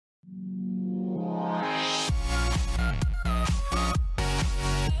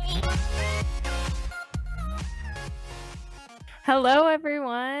Hello,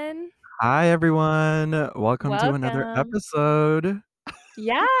 everyone. Hi, everyone. Welcome to another Welcome. episode.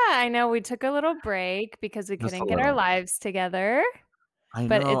 Yeah, I know we took a little break because we Just a couldn't get our little. lives together, I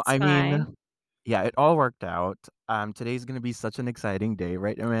but know. it's fine. Yeah, it all worked out. Today's gonna be such an exciting day,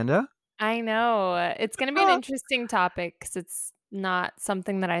 right, Amanda? I know. It's gonna be an Ah, interesting topic because it's not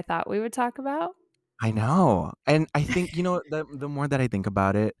something that I thought we would talk about. I know. And I think, the more that I think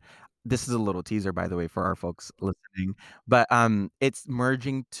about it, this is a little teaser, by the way, for our folks listening, but it's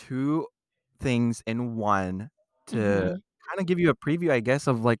merging two things in one to Mhm. kind of give you a preview, I guess,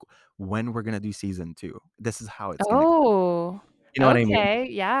 of like when we're gonna do season two. This is how it's gonna go. Oh, You know what I mean? okay.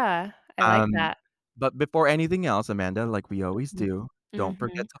 Yeah, I like Um, that. but before anything else, Amanda, like we always Mhm. do, don't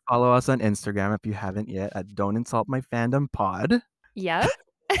forget Mhm. to follow us on Instagram if you haven't yet at Don't Insult My Fandom Pod. Yep.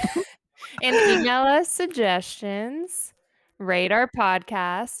 And email us suggestions, rate our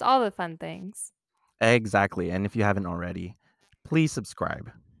podcast, all the fun things. Exactly. And if you haven't already, please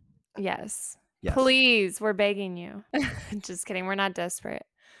subscribe. Yes. Yes. Please, we're begging you. Just kidding, we're not desperate.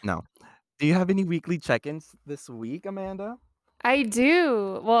 No. Do you have any weekly check-ins this week, Amanda? I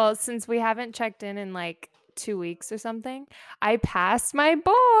do. Well, since we haven't checked in, like, 2 weeks or something, I passed my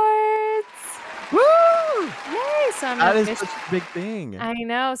boards. Woo! Yay, so I'm That is offici such a big thing. I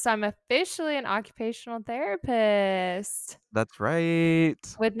know, so I'm officially an occupational therapist That's right.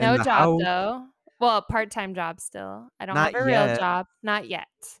 with In no the job, house. though. Well, part-time job still. I don't have Not a real yet. job, not yet.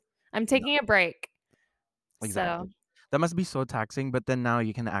 I'm No, taking a break. So exactly. That must be so taxing, but then now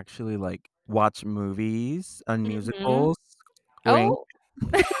you can actually like watch movies and Mhm. musicals. Wink. Oh.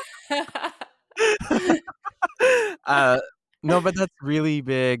 Uh, no, but that's really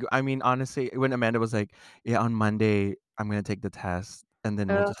big. I mean, honestly, when Amanda was like, "Yeah, on Monday, I'm gonna take the test, and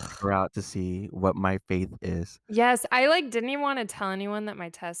then we'll just Ugh. figure out to see what my faith is." Yes, I, like, didn't even wanna tell anyone that my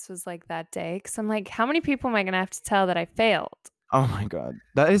test was, like, that day because 'cause I'm like, "How many people am I gonna have to tell that I failed?" Oh my god.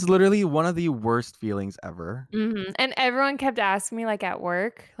 That is literally one of the worst feelings ever. Mhm, and everyone kept asking me, like, at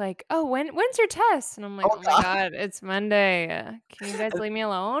work, like, "Oh, when's your test?" And I'm like, Oh "Oh my god. god, it's Monday. Can you guys leave me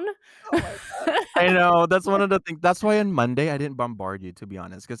alone?" Oh my god. I know, that's one of the things that's why on Monday, I didn't bombard you, to be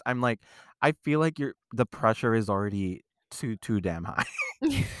honest, because 'cause I'm like, I feel like the pressure is already too damn high.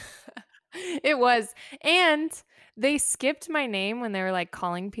 It was, and they skipped my name when they were, like,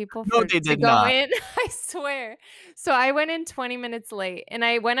 calling people No, for they to did go not. in, I swear. So I went in 20 minutes late, and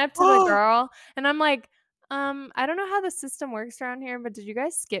I went up to the girl, and I'm like, I don't know how the system works around here, but did you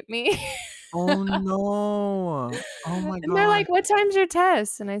guys skip me?" Oh, no. Oh my And they're god. like, "What time's your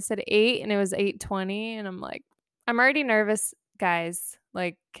test?" And I said 8, and it was 8:20, and I'm like, "I'm already nervous, guys.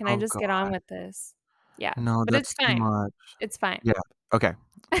 Like, can I Oh just get on god. with this?" Yeah, No, but it's that's too fine. much. It's fine. Yeah, okay.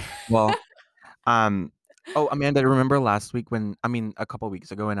 Well, um oh, Amanda, remember last week a couple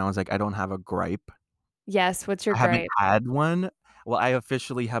weeks ago, and I was like, "I don't have a gripe." Yes, what's your I haven't gripe? had one. Well, I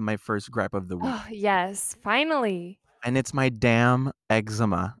officially have my first gripe of the Oh, week, yes, finally. and it's my damn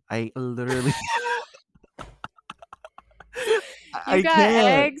eczema. I literally You I got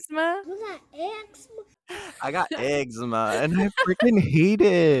can't. eczema? I got eczema, and I freaking hate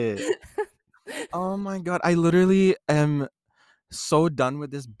it. Oh my god, I literally am so done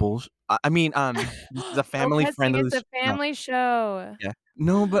with this this is a family Focusing, friendly it's a no, family show. yeah.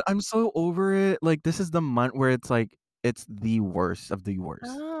 No, but I'm so over it, like, this is the month where it's like, it's the worst of the worst.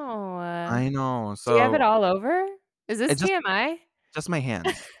 Oh, I know, do you have it so all over? Is this it TMI? just my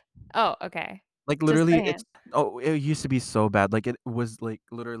hands. Oh, okay. Like, Just the literally, hand. it used to be so bad, like, it was, like,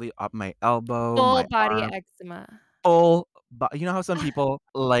 literally up my elbow, Full my body arm, eczema. full you know how some people,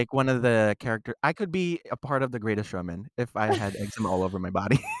 like, one of the character I could be a part of The Greatest Showman if I had eczema all over my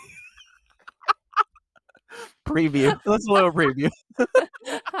body. Preview. That's a little preview.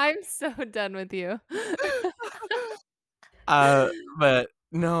 I'm so done with you. Uh, but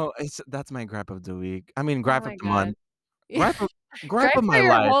no, that's my gripe of the week. I mean, Oh gripe of my the god. month. Gripe of gripe Gripe of for my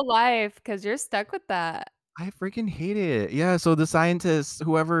your life. whole life because 'cause you're stuck with that. I freaking hate it. Yeah, so the scientists,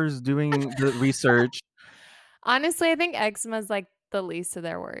 whoever's doing the research, Honestly, I think eczema is, like, the least of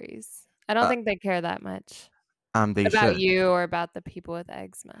their worries. I don't uh, think they care that much they about should. you or about the people with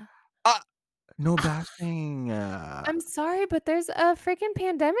eczema. Ah, no bashing. I'm sorry, but there's a freaking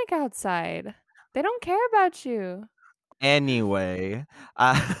pandemic outside. They don't care about you. Anyway,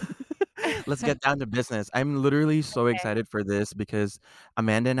 uh, let's get down to business. I'm literally so Okay. excited for this because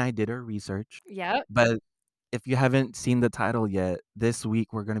Amanda and I did our research, Yep. but if you haven't seen the title yet, this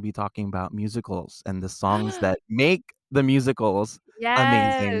week we're gonna be talking about musicals and the songs that make the musicals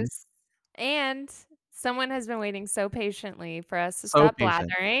amazing. Yes. And someone has been waiting so patiently for us to So stop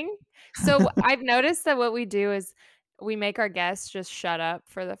patient. blathering. So I've noticed that what we do is we make our guests just shut up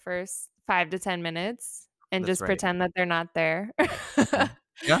for the first 5 to 10 minutes. and That's just right. pretend that they're not there. Mhm.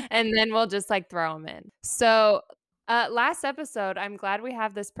 Yeah, And then we'll just, like, throw them in. So, last episode, I'm glad we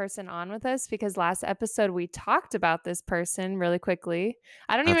have this person on with us because last episode we talked about this person really quickly.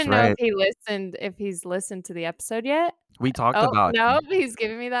 I don't that's even know right. if he's listened to the episode yet. We talked Oh, about no, him. he's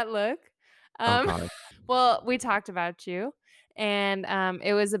giving me that look. Oh Um, god. well, we talked about you, and,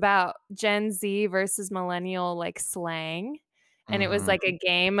 it was about Gen Z versus millennial, like, slang, and it was Mhm. like a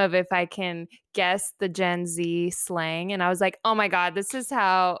game of if I can guess the Gen Z slang, and I was like, "Oh my god, this is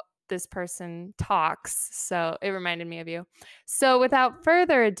how this person talks," so it reminded me of you. So without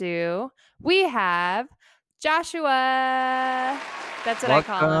further ado, we have Joshua. That's what I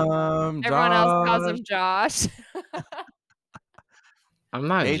call him. Welcome, Everyone else calls Josh. him Josh. I'm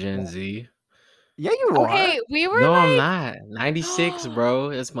not Hey, Gen Jo Z. yeah, you are. Okay, we were No, I'm like not. 96, bro.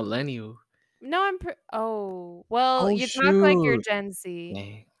 It's millennial. no, I'm pre oh, well, Oh, you talk like you're shoot. Gen Z.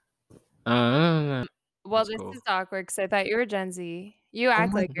 Dang. No. Well, That's this cool. is awkward because I thought you were Gen Z. You Oh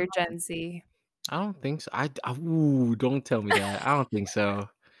act my like you're god. Gen Z. I don't think so. Ooh, don't tell me that. I don't think so.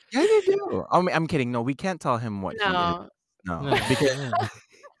 Yeah, you do. I'm kidding. No, we can't tell him what he is. No. No, No, no.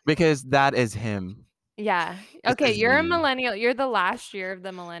 because that is him. Yeah. This Okay, is you're a me. millennial. You're the last year of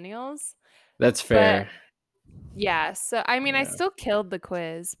the millennials, That's but fair. yeah, so I mean, I Yeah. still killed the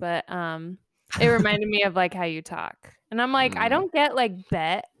quiz, but, it reminded me of, like, how you talk, and I'm like, I Mm. don't get, like,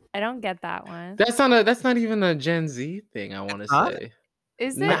 bet. I don't get that one. That's not even a Gen Z thing, I wanna Huh? say.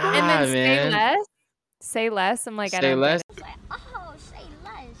 Is it? And then Nah, say man. less? Say less? I'm like, I Say don't get less. it. Like, oh, say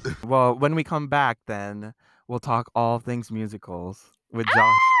less. Well, when we come back then, we'll talk all things musicals with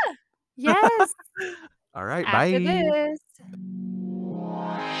Josh. Yes, Alright, after bye. this.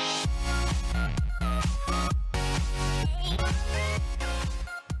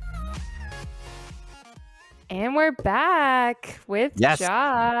 And we're back with Yes.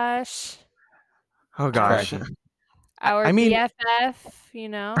 Josh, Oh It's our gosh. cracking. our I mean BFF, you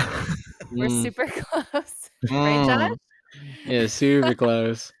know? We're Mm, super close. Right, Josh? mm, yeah, super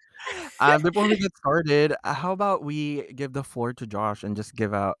close. before we get started, how about we give the floor to Josh and just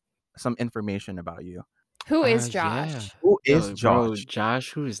give out some information about you? Who is Yeah. Josh? Who is Yo, bro, Josh?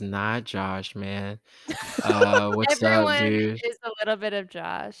 Josh, who is not Josh, man. What's up, Everyone dude? is a little bit of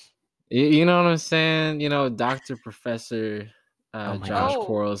Josh. You know what I'm saying? Doctor Professor Oh my gosh. Josh Oh,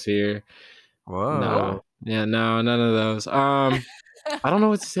 Quarles here. oh. Nah. Yeah, no, none of those. I don't know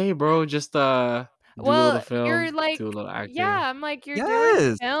what to say, bro. Just do a little Well, you're film, like do a little yeah, acting. I'm like, you're doing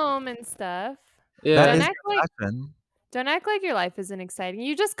Yes, film and stuff. that Yeah. Don't is act your like passion. don't act like your life isn't exciting.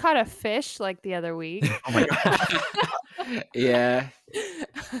 You just caught a fish, like, the other week. Oh my god. Yeah.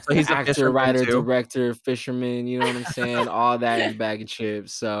 So he's a Actor, fisherman writer, too? director, fisherman, you know what I'm saying? All that in a bag of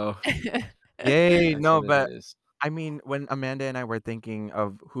chips. So Yay, that's no, what it but is. I mean, when Amanda and I were thinking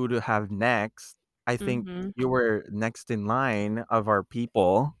of who to have next, I think Mhm. you were next in line of our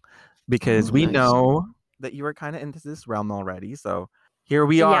people because Oh, we nice. know that you were kinda into this realm already, so here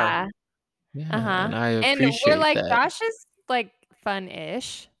we are. Yeah. Yeah, Uh-huh. and I And we're appreciate like, that. Josh is, like,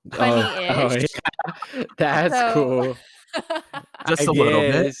 fun-ish, Oh, funny-ish. yeah. That's So cool. I Just a little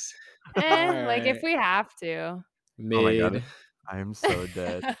bit. guess. like, if Alright. we have to. Oh my god, Mid, I am so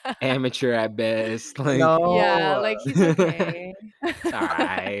dead. amateur at best, like Yeah, No. like, he's it's okay.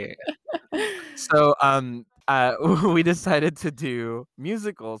 alright. So, we decided to do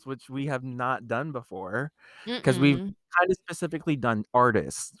musicals, which we have not done before, because 'cause we've Mm-mm. kinda specifically done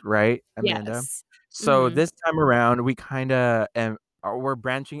artists, right, Amanda? Yes. So Mhm. this time around, we kinda we're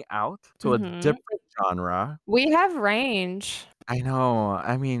branching out to a Mhm. different genre. We have range. I know,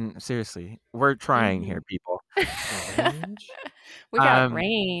 I mean, seriously, we're trying here, Mhm. people. Range? We got Um,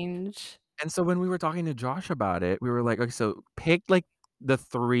 range. and so when we were talking to Josh about it, we were like, "Okay, so pick, like, the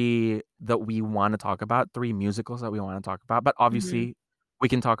 3 that we wanna talk about, 3 musicals that we wanna talk about," but Mhm. obviously, we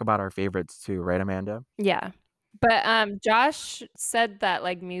can talk about our favorites too, right, Amanda? Yeah. But, Josh said that,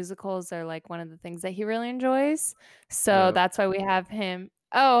 like, musicals are, like, one of the things that he really enjoys, so Yep. that's why we have him.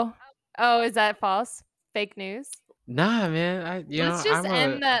 Oh. Oh, is that false? Fake news? Nah, man, I'm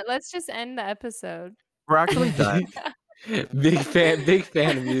a Let's just end the episode. We're actually done. big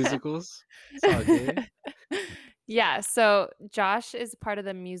fan of musicals. It's all good. Yeah, so Josh is part of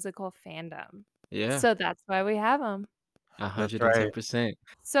the musical fandom, Yeah, so that's why we have him. That's right. 110%.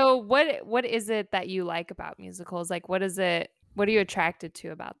 So what is it that you like about musicals? Like, what are you attracted to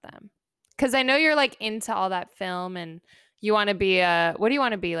about them? Because I know you're, like, into all that film and you wanna be a what do you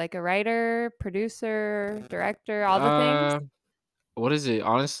wanna be? Like, a writer, producer, director, all the things? Uh, what is it?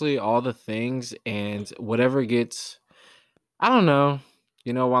 Honestly, all the things and whatever gets I don't know.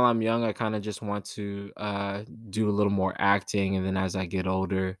 While I'm young, I kinda just want to, do a little more acting, and then as I get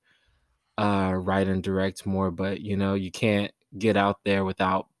older, write and direct more, but you can't get out there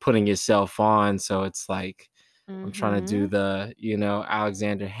without putting yourself on. So it's like I'm trying to do Mhm. the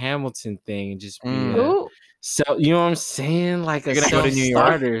Alexander Hamilton thing and just be Mm. a Ooh. you know what I'm saying? Like a You're gonna go to New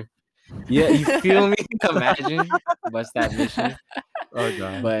York? self-starter. Yeah, you feel me? Imagine what's that mission? Oh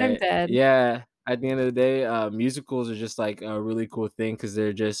god. I'm But dead. yeah, at the end of the day, musicals are just like a really cool thing because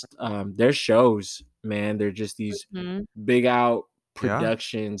they're shows, man. They're just these Mhm. big out Yeah.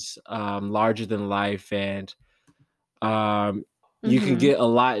 productions, larger than life, and um, you can Mhm. get a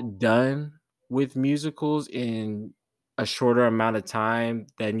lot done with musicals in a shorter amount of time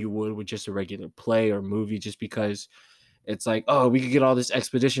than you would with just a regular play or movie, just because it's like, oh, we could get all this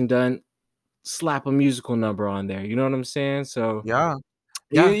expedition done, slap a musical number on there. You know what I'm saying? So Yeah.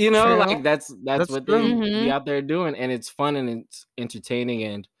 you Yeah. you know, True. like that's That's what true. they be Mhm. out there doing, and it's fun and it's entertaining,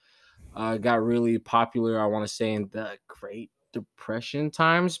 and got really popular, I want to say, in the Great Depression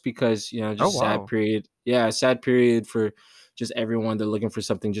times because, Oh, just sad wow. period. Yeah, sad period for just everyone. They're looking for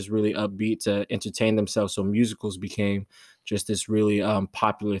something just really upbeat to entertain themselves. So musicals became just this really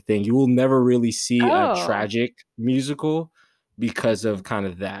popular thing. You will never really see a Oh. tragic musical because of kind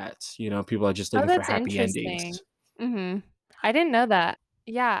of that. People are just Oh, looking for that's happy interesting. endings. Mhm. I didn't know that.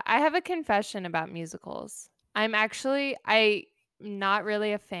 Yeah, I have a confession about musicals. I'm not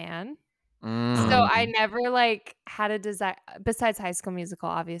really a fan. So Mm. I Um, never, like, had a desire besides High School Musical,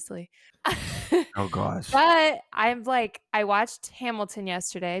 obviously. Oh gosh. But I watched Hamilton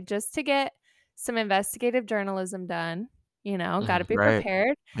yesterday just to get some investigative journalism done, gotta mhm. be Right.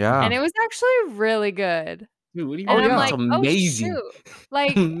 prepared, Yeah. and it was actually really good. Dude, what do you Oh, And I'm mean? It's yeah. like, "Oh, amazing. shoot."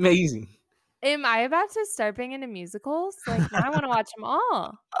 Like, Amazing. am I about to start being into musicals? Like, now I wanna watch them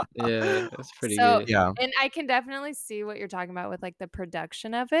all. Yeah, that's pretty So good. Yeah. and I can definitely see what you're talking about with, like, the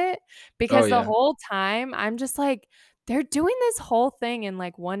production of it, Oh because the yeah. whole time, I'm just like, "They're doing this whole thing in,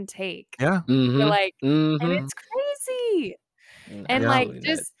 like, one take." Yeah. You're Mhm. like and Mhm. Mhm. it's crazy. And, Yeah. like, Absolutely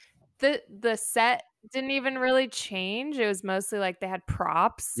not. just the set didn't even really change, it was mostly, like, they had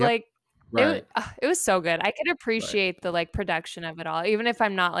props, Yep. like, Right. it was so good. I could Right. appreciate the, like, production of it all, even if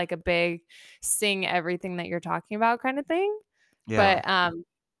I'm not, like, a big sing everything that you're talking about kinda thing, Yeah. but,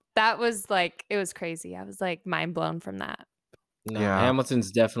 that was, like it was crazy. I was, like, mind blown from that. No, Yeah.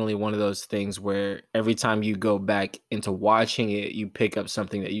 Hamilton's definitely one of those things where every time you go back into watching it, you pick up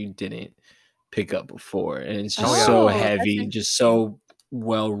something that you didn't pick up before. And it's Oh, just yeah. so Oh, that's heavy, just interesting. so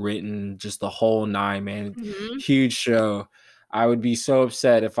well written, just the whole nine, man. Mhm. Huge show. I would be so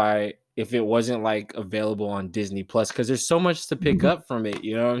upset if it wasn't like available on Disney Plus because there's so much to pick up from it.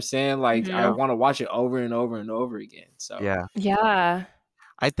 You know what I'm saying? Like I Mhm. Yeah. want to watch it over and over and over again. So Yeah. Yeah.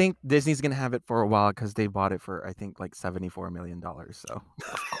 I think Disney's gonna have it for a while because they bought it for, I think, like, $74 million, so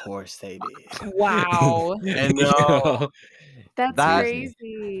of course they did. Wow. I You know. know? That's That Disney.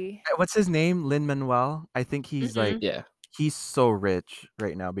 crazy. what's his name? Lin-Manuel? I think he's, like Mhm. Yeah. he's so rich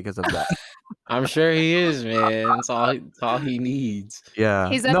right now because of that. I'm sure he is, man. It's all he needs. Yeah.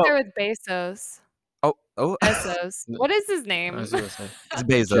 He's up No. there with Bezos. Oh, oh, Bezos. N What is his I name? was gonna say it's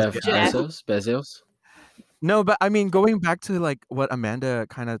Bezos, Jeff yeah. Jeff. Bezos? No, but I mean, going back to, like, what Amanda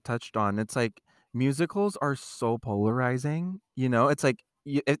kinda touched on, it's like musicals are so polarizing, you know? It's like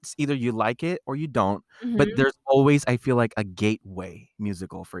it's either you like it or you don't, but Mhm. there's always, I feel like, a gateway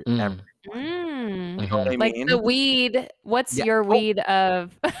musical for Mm, everyone. Mm. You know what mhm. I Like the mean? weed. What's Yeah. your Oh, weed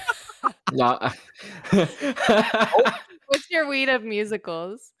of No, oh, what's your weed of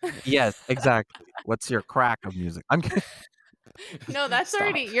musicals? yes, exactly. What's your crack of music? I'm kidding. No, that's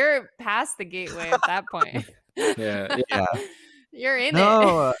already Stop. you're past the gateway at that point. Yeah, yeah. Yeah. You're in it.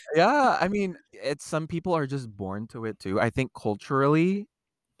 No, yeah, I mean, it's some people are just born to it too. I think culturally,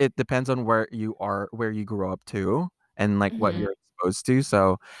 it depends on where you grew up too, and, like, what Mhm. you're exposed to,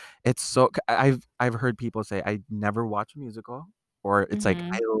 so it's so c I've heard people say, "I never watch a musical," or it's like,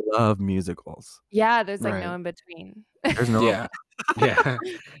 "I Mhm. love musicals." Yeah, there's, like, no Right. in between. There's no Yeah. Yeah.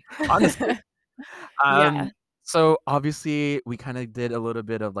 honestly. Yeah. Um, so obviously we kinda did a little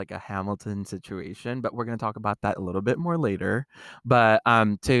bit of, like, a Hamilton situation, but we're gonna talk about that a little bit more later. But,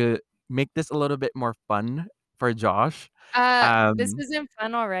 to make this a little bit more fun for Josh, This um isn't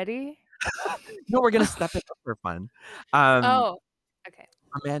fun already? no, we're gonna step it up for fun. Um, Oh, okay.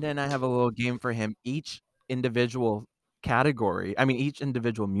 Amanda and I have a little game for him. Each individual each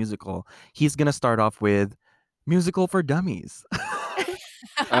individual musical, he's gonna start off with Musical for Dummies.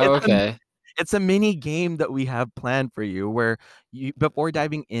 Oh, It's a okay. It's a mini game that we have planned for you where you before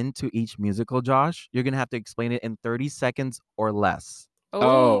diving into each musical, Josh, you're gonna have to explain it in 30 seconds or less.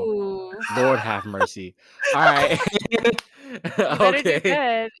 Oh, Oh, Lord have mercy. All right. you better do Okay.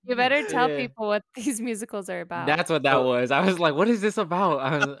 good. You better tell Yeah. people what these musicals are about. That's what that So was. I was like, what is this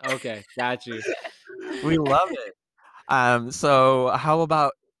about? Okay, got you. we love it. So how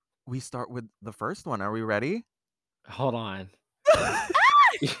about we start with the first one? Are we ready? Hold on.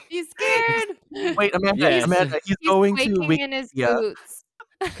 He's scared. Wait, Yes. Amanda, he's He's going to quaking in his Wikipedia. boots.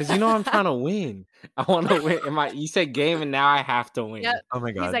 Because you know I'm trying to win. I want to win. You said game and now I have to win. Yep. Oh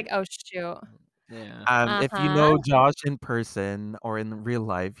my He's god. like, "Oh, shoot." Yeah. If you Uh-huh. know Josh in person or in real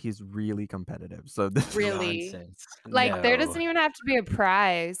life, he's really competitive. So this Really. Nonsense. Like, there No. doesn't even have to be a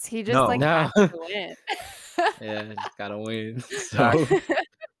prize. He just, like, no. No. has to win. Yeah, just gotta win. Gosh. So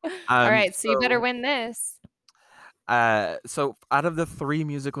Alright, so you better So win this. so out of the three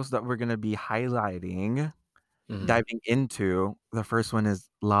musicals that we're gonna be highlighting, mhm. diving into, the first one is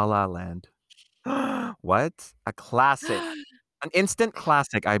La La Land. What? A classic. An instant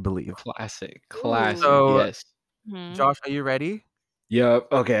classic, I believe. Classic. Classic. Ooh. So, Yes. Mhm. Josh, are you ready?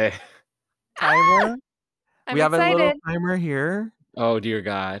 Yep. Okay. Timer? We I'm have a little excited. timer here. Oh dear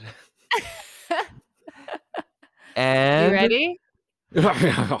God. You And ready?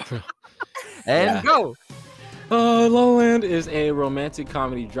 Yeah. go. La La Land is a romantic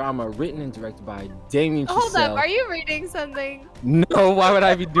comedy drama written and directed by Damien Hold up, Chazelle. are you reading something? No, why would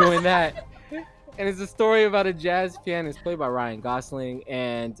I be doing that? And it's a story about a jazz pianist played by Ryan Gosling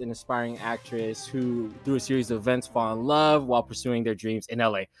and an aspiring actress who, through a series of events, fall in love while pursuing their dreams in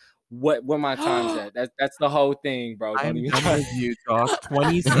LA. What my time's at? That's the whole thing, bro. Don't I'm even done try. with you, Josh.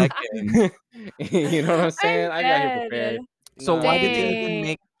 20 seconds. You know what I'm I'm saying? I got here dead. prepared. So Nah, why I'm did they good. even Dang.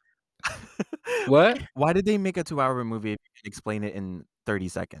 make What? why did they make a 2-hour movie if you can explain it in 30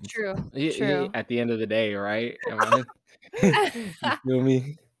 seconds? True, Yeah, true. at the end of the day, right? Am I? You feel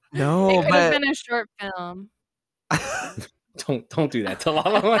me? It No, could have but been a short film. Don't do that to La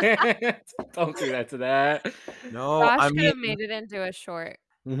La Land. Don't do that to that. no, I Josh could mean, have made it into a short.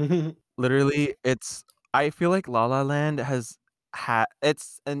 literally, I feel like La La Land has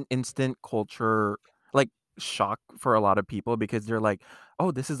it's an instant culture, like, shock for a lot of people because they're like,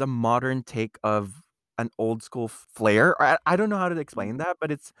 "Oh, this is a modern take of an old school flair." Or I don't know how to explain that,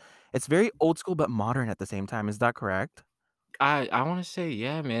 but it's very old school but modern at the same time. Is that correct? I want to say,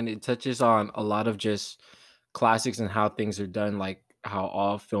 yeah, man. It touches on a lot of just classics and how things are done, like how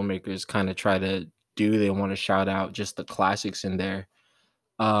all filmmakers kind of try to do. They want to shout out just the classics in their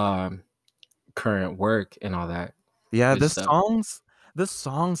um current work and all that Yeah, good stuff. the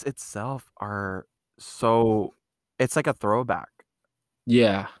songs itself are so it's like a throwback.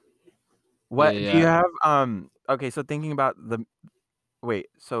 Yeah, yeah, What do you yeah. have, okay, so thinking about the wait,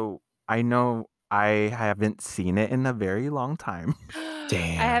 so I know I haven't seen it in a very long time. I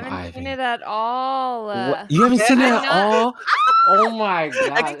Damn, haven't seen Ivan. it at all. What? You haven't seen it I'm at not all? Oh my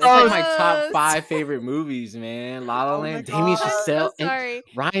god, that's like Exposed! my top close. 5 favorite movies, man. La La Oh my Land, Damien god. I'm so Chazelle, and sorry.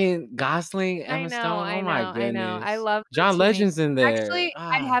 Ryan Gosling, I Emma know, Stone. I Oh my know, I know. I goodness, love them John too many. Legend's in there. Actually,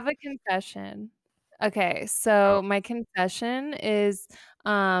 I Ah, have a confession. Okay, Oh, so my confession is,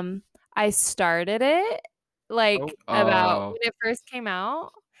 um, I started it, oh, like, about oh, when it first came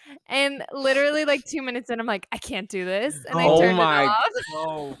out, and literally, like, 2 minutes in, I'm like, "I can't do this," and I no, oh turned it my. off.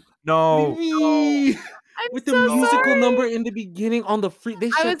 no, What do no, you no, mean? I'm With the so musical no. number sorry. in the beginning on the free,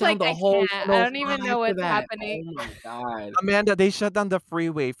 they I shut was down like, the "I whole can't. I don't even 105 know for what's that. happening." Oh my god. Amanda, they shut down the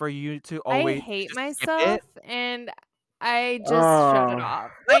freeway for you to I always hate just skip it? myself, and I just shut it Oh,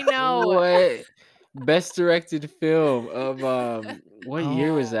 off. I know. what best directed film of what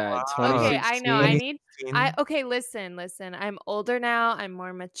year Oh, was that? wow. Okay, I know. I 2016? need I 2016? okay, listen. I'm older now. I'm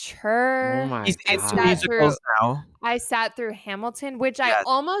more Oh mature. my He's I into sat god. through musicals now. I sat through Hamilton, which I Yes.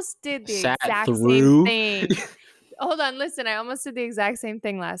 almost did the Sat exact same through. thing. Hold on, listen. I almost did the exact same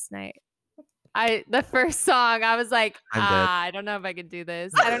thing last night. The first song, I was like, I'm dead. I don't know if I could do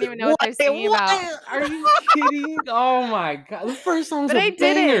this. I don't even know what What? they're singing about. What? Are you kidding? Oh my god. The first song's But a I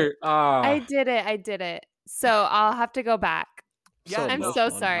did it. banger. Ah, I did it. So I'll have to go back. Yeah, so I'm no, so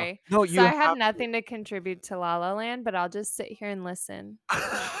emotional now. sorry. no, So you I have have nothing to contribute to La La Land, but I'll just sit here and listen.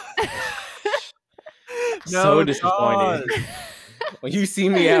 Gosh. So No, disappointed. Josh. When you see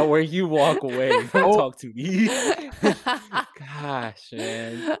me at work, you walk away. Don't Oh, talk to me. Gosh,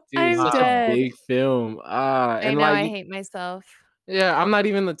 man. Dude, I'm such a wow. dead. big film. I And know, I like, hate myself. yeah, I'm not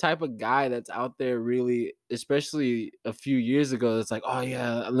even the type of guy that's out there really, especially a few years ago, that's like, oh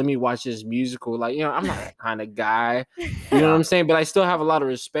yeah, let me watch this musical. Like, I'm not that kind of guy. You know what Yeah, I'm saying? But I still have a lot of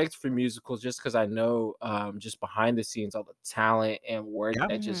respect for musicals just because I know just behind the scenes all the talent and work yeah.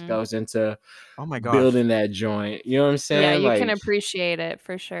 that just Mhm. goes into Oh my gosh. building that joint. You know what I'm Yeah, saying? you can Like, appreciate it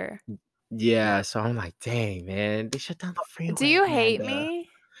for sure. Yeah, so I'm like, dang, man, they shut down the Do freeway, you hate Amanda. me?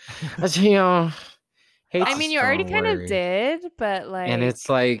 I said, you know, I hate's a mean, you already strong kind of word. did, but And it's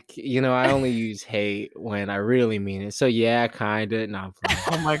like like, I only use hate when I really mean it. So yeah, kinda. No, I'm playing.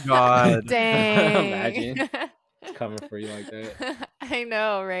 Oh my god. dang. Imagine it's coming for you like that. I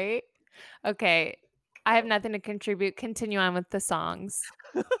know, right? Okay. I have nothing to contribute. Continue on with the songs.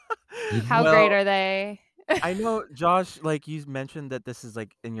 How great Well, are they? I know, Josh, like, you mentioned that this is,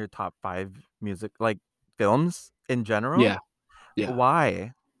 like, in your top 5 music like, films in general? Yeah, yeah.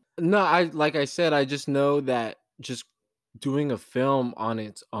 Why? No, like I said, I just know that just doing a film on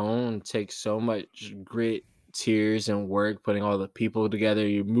its own takes so much grit, tears, and work, putting all the people together.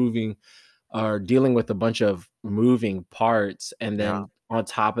 You're moving or dealing with a bunch of moving parts. And Yeah, then on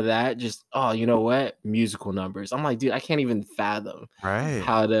top of that, just, oh, you know what? Musical numbers. I'm like, dude, I can't even fathom right.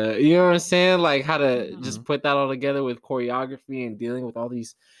 how to, you know what I'm saying? Like how to Mhm. just Mhm, put that all together with choreography and dealing with all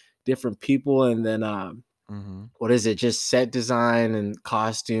these different people. And then, mhm. what is it? Just set design and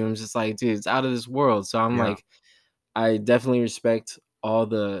costumes. It's like, dude, it's out of this world. So I'm Yeah. like, I definitely respect all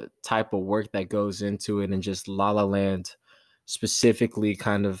the type of work that goes into it, and just La La Land specifically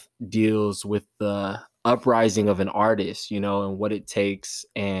kind of deals with the uprising of an artist, and what it takes,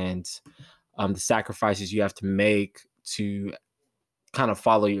 and the sacrifices you have to make to kind of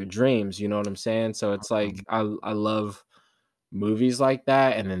follow your dreams. You know what I'm saying? So it's like Mhm. I love movies like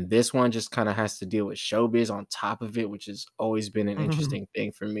that. And then this one just kind of has to deal with showbiz on top of it, which has always been an interesting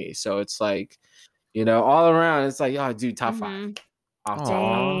thing for me. So it's like, all around, it's like, oh, dude, top five Mhm. off top of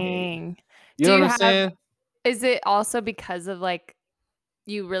the Aw. gate. Dang. You Do know what you I'm have saying? is it also because of like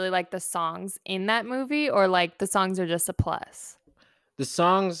you really like the songs in that movie or like the songs are just a plus? The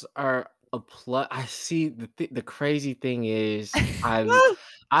songs are a plus. I see the crazy thing is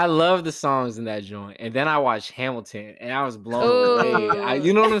I love the songs in that joint. And then I watched Hamilton and I was blown away. Ooh.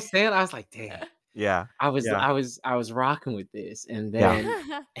 You know what I'm saying? I was like, dang. Yeah, I was yeah, I was I was rocking with this, and yeah. then Then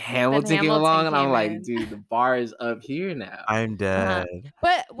Hamilton came Hamilton along, and I'm came like, in. dude, the bar is up here now. I'm Uh-huh. dead.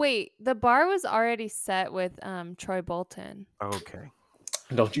 But wait, the bar was already set with, Troy Bolton. Okay.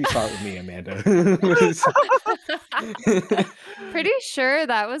 Don't you start with me, Amanda. What is Pretty sure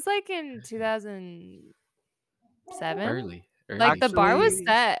that was, like, in 2007? Like, early. the bar was Actually,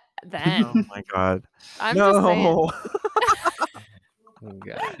 set oh then. my god. I'm just saying. No. Oh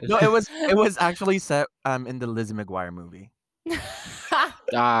gosh. No, it was actually set, in the Lizzie McGuire movie.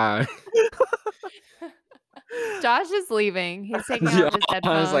 Ah, Josh is leaving. He's taking yeah, off his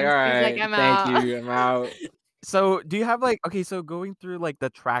I was like, all headphones. He's like, right, "I'm thank out." you. I'm out. So, do you have, like okay, so going through, like, the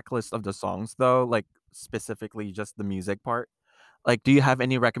track list of the songs, though, like, specifically just the music part, like, do you have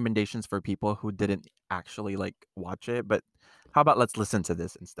any recommendations for people who didn't actually, like, watch it? But how about let's listen to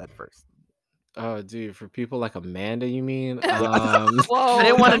this instead first? Oh, dude, for people like Amanda, you mean? Yeah. I Whoa,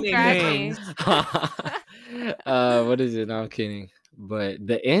 didn't wanna don't name drag names. me. What is it? No, I'm kidding. But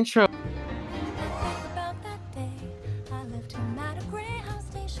the intro. About that day, I left him at a Greyhound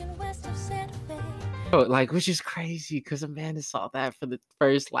station west of Santa Fe. Oh, like, which is crazy because Amanda saw that for the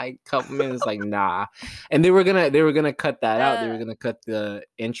first like couple minutes, like, nah. And they were gonna cut that out. They Uh, were gonna cut the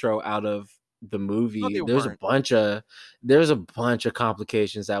intro out of the No, movie. they There's a weren't. bunch of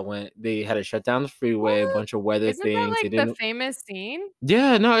complications that went. They had to shut down the freeway, a what? bunch of weather Isn't that, things. They like, the didn't. famous scene?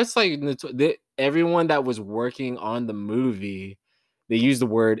 Yeah, no, it's like everyone that was working on the movie, they used the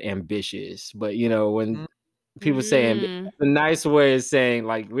word ambitious, but when Mm, people say Mm. the nice way of saying,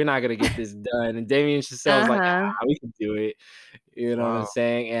 like, "We're not gonna get this done," and Damien Chazelle's like, Uh-huh. "We can do it." You know what I'm wow.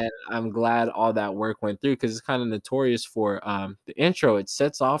 saying? And I'm glad all that work went through because it's kinda notorious for, the intro. It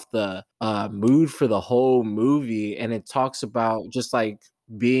sets off the, mood for the whole movie, and it talks about just, like,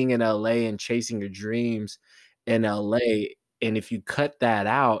 being in LA and chasing your dreams in LA, and if you cut that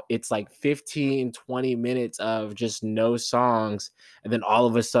out, it's like 15, 20 minutes of just no songs, and then all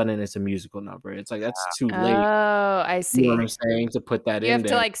of a sudden, it's a musical number. It's like, that's too late. Oh, I You know what I'm see. saying? To put that You in have to,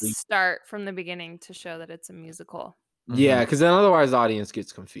 there. like, start from the beginning to show that it's a musical. Mhm. Yeah, because then otherwise the audience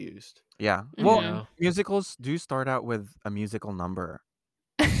gets confused, Yeah. you Well, Mhm. know? musicals do start out with a musical number.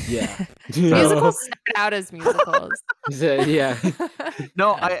 Yeah. So Musicals start out as musicals. So, yeah.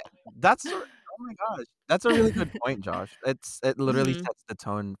 no, oh my gosh, that's a really good point, Josh. It literally Mhm. sets the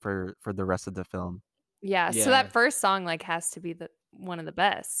tone for the rest of the film. Yeah, so Yeah. that first song, like, has to be the one of the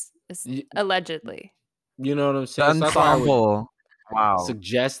best, is Y allegedly. You know what I'm The saying? So that's why I would ensemble. Wow.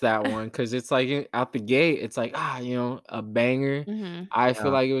 suggest that one because it's like out the gate, it's like, a banger. Mhm. I feel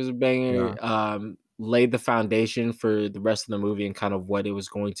Yeah, like it was a banger, yeah, laid the foundation for the rest of the movie and kind of what it was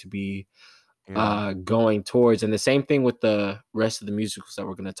going to be, yeah. going towards, and the same thing with the rest of the musicals that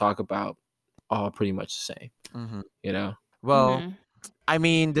we're gonna talk about, all pretty much the same, Mhm. you know? Well, Mhm. I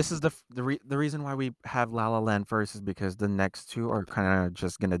mean, this is the reason why we have La La Land first is because the next two are kind of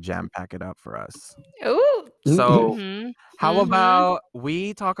just gonna jam pack it up for us. Ooh. So, Mhm. how Mhm. about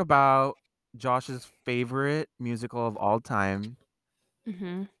we talk about Josh's favorite musical of all time,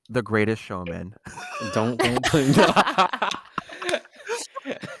 Mhm. The Greatest Showman? Don't put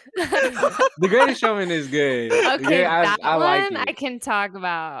The Greatest Showman is good. Okay, that I like one I it. can talk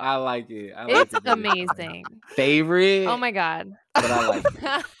about. I like it. I like It's The Greatest Showman. amazing. Oh Favorite, my god. but I like it.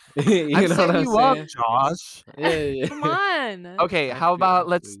 I'm You know what setting I'm you up, saying? Josh. Yeah, Come yeah. on. Okay, I how feel, I about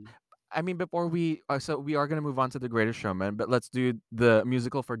let's feel you. I mean, before we so we are gonna move on to The Greatest Showman, but let's do the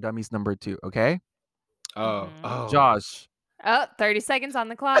musical for dummies number 2, okay? Mhm. Oh. Josh, Oh, 30 seconds on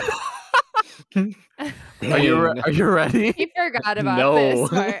the clock. Dang. are you ready? He forgot about No. this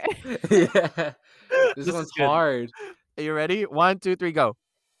part. Yeah. This This one's is good. hard. Are you ready? 1, 2, 3, go.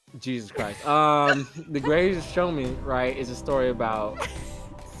 Jesus Christ. The Greatest Showman, right, is a story about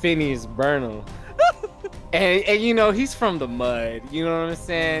Phineas Burnham. And you know, he's from the mud. You know what I'm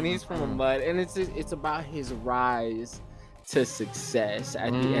saying? He's from the Mm. mud, and it's about his rise to success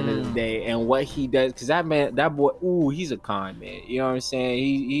at the end of the Mm. day and what he does. Because that boy, ooh, he's a con man. You know what I'm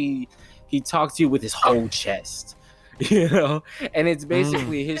saying? He talks to you with his whole chest. You know, and it's Mm.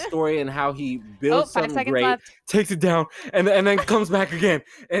 basically his story and how he Oh, builds 5 something seconds great, left. takes it down, and then comes back again,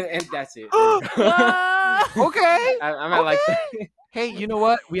 and that's it. There you go. Whoa! Okay. I'm at like Okay. Hey, you know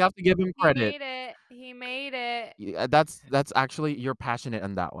what? We have to give him He credit. made it. He made it. Yeah, that's actually you're passionate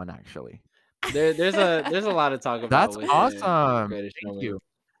on that one, actually. there's a lot to talk about That's with the awesome. Greatest Thank Showman. you.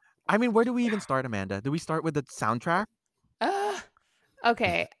 I mean, where do we even start, Amanda? Do we start with the soundtrack? Ugh.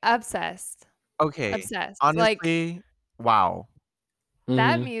 Okay, obsessed. Okay. Obsessed. Like Honestly, wow.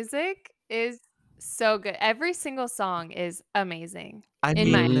 that Mm-hmm. music is so good. Every single song is amazing I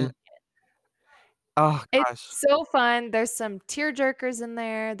in my mean, Mm-hmm. oh It's gosh. so fun. There's some tear jerkers in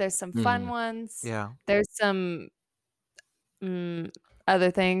there. There's some fun Mm-hmm. ones. Yeah. There's some mm,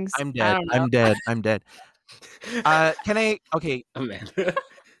 other things. I'm I dead. don't know. I'm dead. I'm dead. Can I okay, Amanda.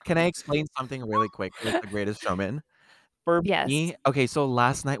 can I explain something really quick with The Greatest Showman? For Yes, me, okay, so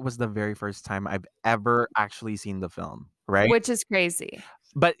last night was the very first time I've ever actually seen the film, right? which is crazy.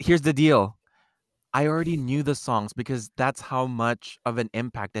 But here's the deal. I already knew the songs because that's how much of an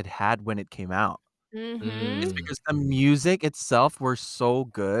impact it had when it came out. It's Mhm. Mm. because the music itself were so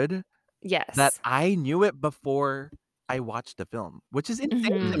good that Yes. I knew it before I watched the film, which is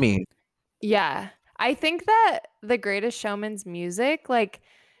insane to Mhm. me. Yeah. I think that The Greatest Showman's music, like,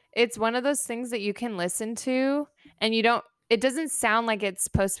 it's one of those things that you can listen to and it doesn't sound like it's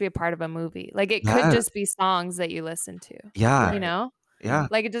supposed to be a part of a movie. Like, it could Yeah, just be songs that you listen to, yeah, you Right. know? yeah,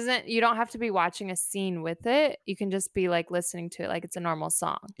 Like, you don't have to be watching a scene with it. You can just be, like, listening to it like it's a normal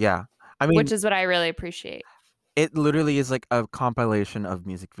song, yeah. I which mean, is what I really appreciate. it literally is like a compilation of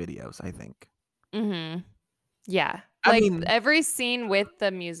music videos, I think. Mhm. Yeah. I Like, mean, every scene with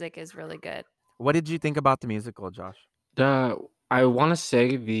the music is really good. what did you think about the musical, Josh? The I want to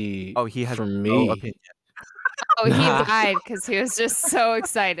say the Oh, he has for no me. opinion. Oh, he died because he was just so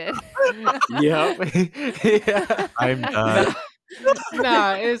excited. Yep. Yeah. I'm done. Nah,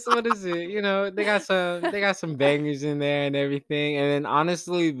 nah, it's what is it? You know, they got some bangers in there and everything. And then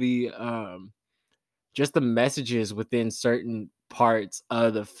honestly, the just the messages within certain parts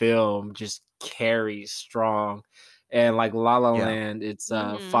of the film just carry strong. And like La La Yeah. Land, it's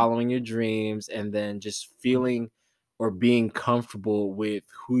Mhm. following your dreams and then just feeling or being comfortable with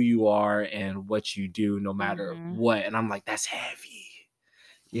who you are and what you do no matter Mhm. what. And I'm like, that's heavy.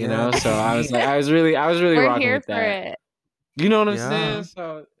 You Yeah, know, so that's I was me. like, I was really We're rocking here with for that. it. You know what I'm Yeah. saying?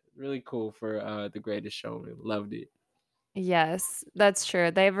 So really cool for The Greatest Showman. Loved it. Yes, that's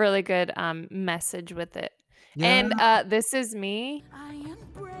true. They have really good message with it. Yeah. And This Is Me. I am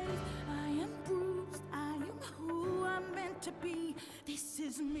brave, I am bruised, I am who I'm meant to be. This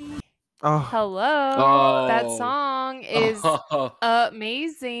is me. Oh, Hello. That Oh, song is oh, it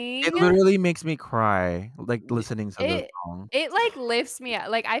amazing. literally makes me cry, like, listening to the It song. it like lifts me up.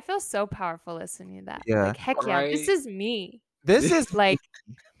 Like I feel so powerful listening to that. Yeah. Like heck yeah, this right. is me. This is Like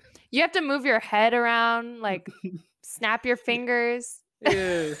you have to move your head around, like snap your fingers.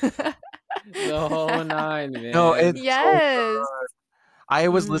 Yeah, the whole nine, no, man. it's so Yes. I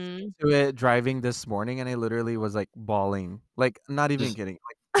was listening Mhm. to it driving this morning, and I literally was, like, bawling, like, not even kidding,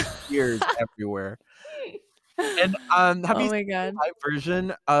 like, tears everywhere. And, have you Oh seen my the god. live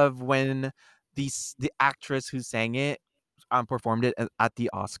version of when the actress who sang it, performed it at the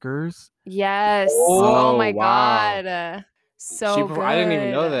Oscars? Yes. Oh Oh Oh my wow, god. So I didn't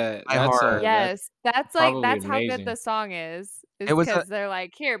even know good. that. my heart. That's Yes. That's probably that's how good the amazing. song is. It It's was a because they're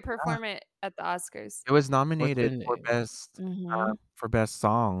like, here, perform it at the Oscars. it was What's the nominated name? for best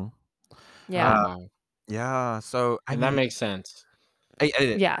song. Oh Yeah. wow, Yeah, so I and that mean, makes sense. I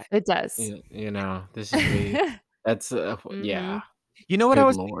Yeah, it does. This is really that's hmm yeah. you know what I Good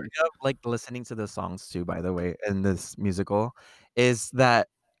was lord. thinking of, like, listening to the songs too, by the way, in this musical, is that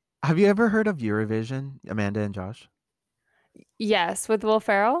have you ever heard of Eurovision, Amanda and Josh? Yes, with Will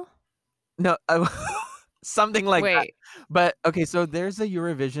Ferrell. No, something like that. Wait. But, okay, so there's a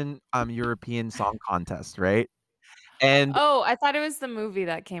Eurovision, European Song Contest, right? And Oh, I thought it was the movie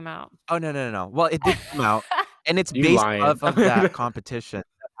that came out. oh, no, no, no, no. Well, it did come out, and it's You based lying. off of that competition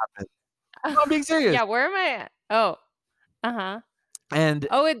that happened. No, I'm being serious. Yeah, where am I at? Oh, uh-huh. And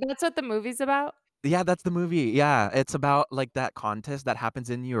Oh, that's what the movie's about? yeah, that's the movie. Yeah, it's about, like, that contest that happens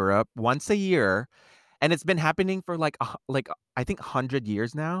in Europe once a year, and it's been happening for, I think 100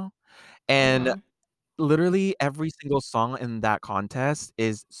 years now, and Mhm. literally every single song in that contest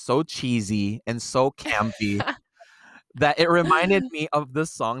is so cheesy and so campy that it reminded me of the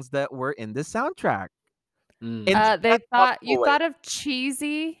songs that were in the soundtrack in Mm. the They best thought you possible way. thought of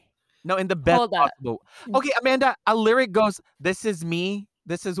cheesy? No, in the best Hold up. possible. Okay, Amanda, a lyric goes, "This is me.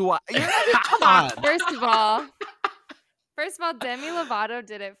 This is who I." You're not even come on. First of all, Demi Lovato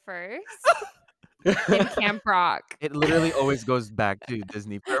did it first in Camp Rock. It literally always goes back to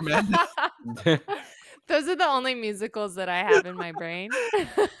Disney for Amanda. Those are the only musicals that I have in my brain.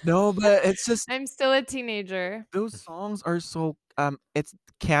 No, but it's just I'm still a teenager. those songs are so it's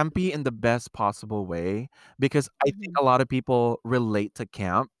campy in the best possible way because I think Mhm, a lot of people relate to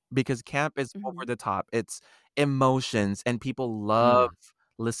camp because camp is over mhm, the top. It's emotions and people love Mm.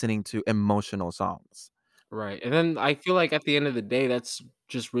 listening to emotional songs. Right, and then I feel like at the end of the day, that's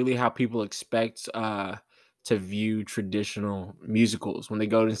just really how people expect, to view traditional musicals. When they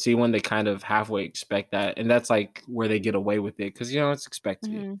go to see one, they kind of halfway expect that, and that's, like, where they get away with it because it's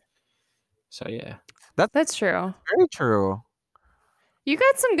expected. mhm. So, yeah. That's That's true. very true. You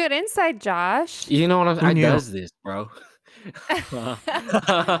got some good insight, Josh. You know what Who I knew? does this, bro.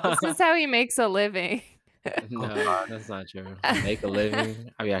 This is how he makes a living. Oh No, god. that's not true. Make a living?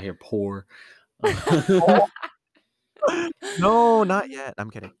 I be out here poor. Oh, no, not yet. I'm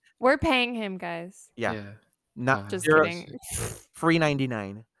kidding. We're paying him, guys. Yeah, Yeah. not Just zero kidding. free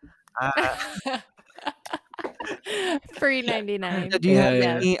 99. Uh, Free so 99. do you have Yeah,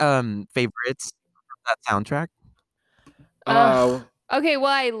 yeah. Yes. any favorites from that soundtrack? Uh, Okay,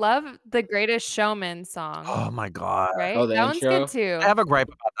 well, I love the Greatest Showman song, Oh my god. right? oh, the That one's good intro? I too. have a gripe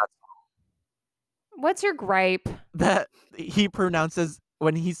about that What's your gripe? that he pronounces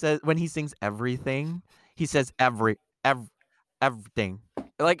when he sings everything, he says everything.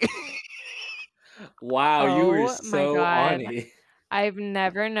 Like Wow, you were Oh my so on god. it. I've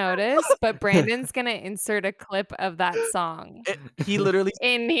never noticed, but Brandon's gonna insert a clip of that song he literally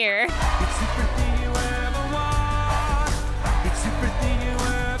in here. It's everything you ever want. It's everything you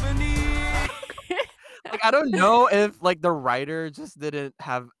ever need. like I don't know if like the writer just didn't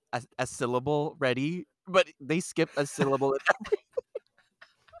have a syllable ready, but they skipped a syllable.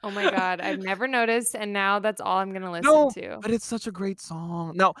 Oh my god, I've never noticed, and now that's all I'm gonna listen No, to. but it's such a great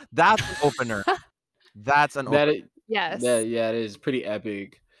song. No, that's an opener. That's an That opener. it Yes. yeah, it is pretty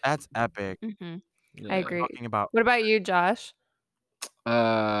epic. That's epic. Mhm. I Yeah. agree. Talking about What about you, Josh?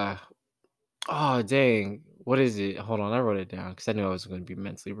 Uh, oh, dang. What is it? Hold on, I wrote it down because I knew I was gonna be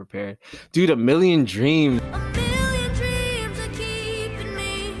mentally prepared. Dude, A Million Dreams, A million dreams are keeping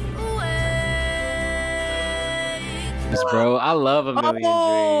me awake. bro. I love A Million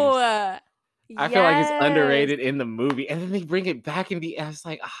Dreams. Oh, I feel like it's yes. underrated in the movie, and then they bring it back in the I was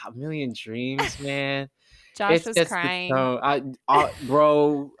like, A Million Dreams, man. Josh It was sets the crying. tone.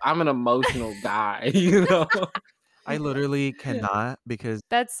 Bro, I'm an emotional guy, I literally cannot because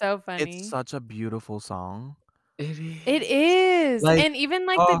That's so it's funny. such a beautiful song. It It is. is, Like, and even,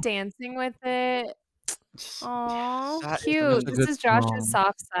 like, the oh, dancing with it. Aw, Yes. that is such cute. a This good is Josh's song.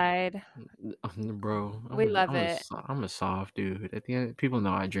 soft side. Bro, We love it. I'm a soft dude. At the end, people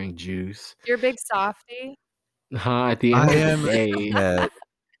know I drink juice. You're a big softie? At the I end of the am day, dead.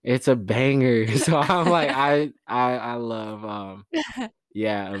 it's a banger. So I'm like, I love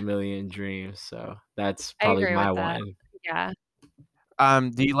yeah, A Million Dreams. So that's I probably agree with my that. one. Yeah.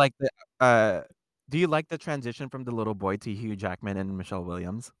 Do you like the uh do you like the transition from the little boy to Hugh Jackman and Michelle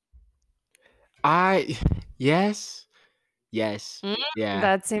Williams? I yes, yes, Mm, yeah.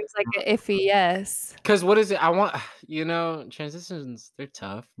 that seems like a iffy yes. Cause what is it? I want transitions, they're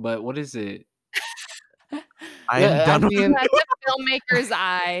tough, but what is it? I am Yeah, done at with the Who end has a filmmaker's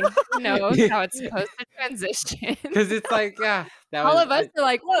eye knows how it's supposed to transition. because it's like, yeah, that All was of us are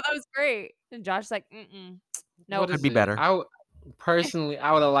like, "Whoa, that was great." And Josh's like, "Mm-mm, what nope." could is be it? better. personally,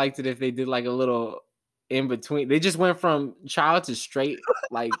 I would have liked it if they did like a little in between. They just went from child to straight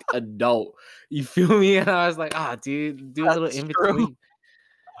like adult. You feel me? And I was like, dude, do a little That's in true. between.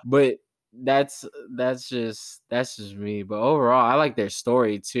 But that's that's just me. But overall, I like their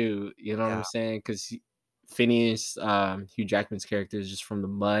story too. You know what I'm Yeah. saying? Because Phineas, Hugh Jackman's character is just from the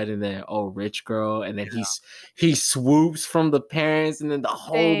mud, and then rich girl, and then he swoops from the parents, and then the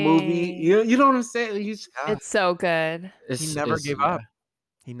whole movie. Dang. You know what I'm saying? Yeah. It's so good. He never gave Yeah. up.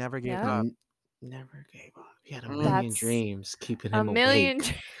 He never gave Yep. up. Never gave up. He had a Mm. million That's dreams keeping a him million.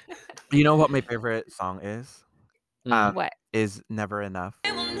 awake. You know what my favorite song is? What? Is Never Enough.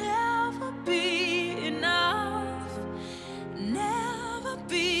 It will never be enough. Never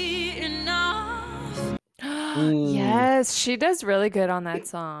be enough. Yes, she does really good on that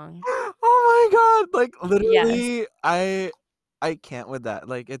song. Oh my god! Like Yes. literally, I can't with that.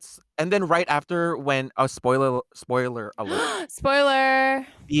 Like it's and then right after when spoiler alert. Spoiler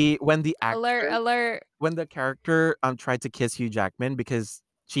When the alert! actor Alert! when the character tried to kiss Hugh Jackman because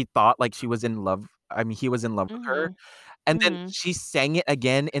she thought like she was in love. I mean, he was in love with her, Mhm. and then Mhm. she sang it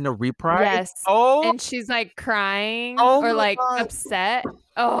again in a reprise. Yes, Oh, and she's like crying oh or my like god! upset.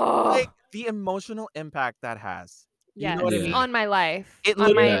 Oh, Like the emotional impact that has. You know what I yes, Yeah. mean? on my life, It on my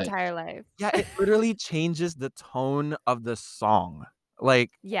literally, Yeah. entire life. yeah, it literally changes the tone of the song.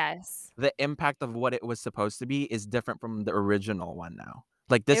 Like Yes, the impact of what it was supposed to be is different from the original one now.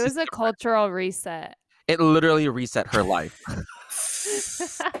 Like it this is was a different. cultural reset. It literally reset her life.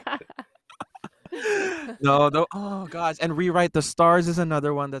 No, oh gosh, and Rewrite the Stars is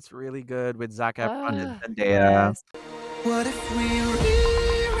another one that's really good with Zac Efron and Zendaya. Yes. What if we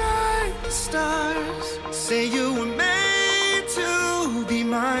rewrite the stars? Say you were made to be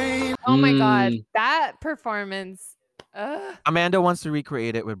mine. Oh my god, Mm. that performance. Amanda wants to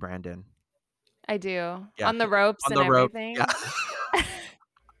recreate it with Brandon. I do. Yeah, On the ropes on and the rope. everything. Yeah.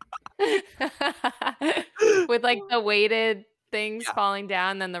 With like the weighted things Yeah, falling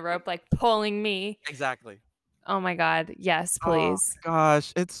down, then the rope like pulling me. exactly. Oh my god. Yes, Oh please. my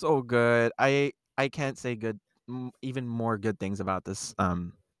gosh, it's so good. I can't say even more good things about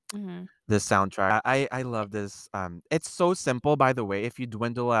Mhm. this soundtrack. I love this. It's so simple, by the way. If you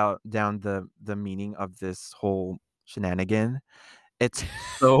dwindle out down the meaning of this whole shenanigan, it's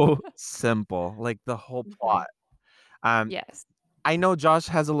so simple. Like the whole Mhm. plot. Um, Yes. I know Josh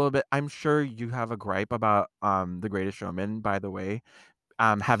has a little bit. I'm sure you have a gripe about The Greatest Showman, by the way,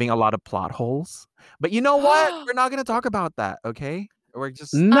 having a lot of plot holes. But you know what? We're not gonna talk about that, okay? We're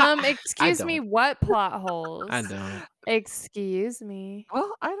just No, I Excuse me, don't. what plot I holes? don't. Excuse me.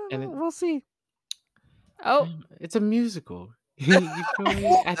 well, I don't And know. We'll see. Oh, it's a musical. You feel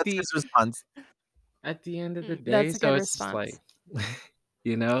me? That's his response. At the end of the day, that's a so good it's just like, response.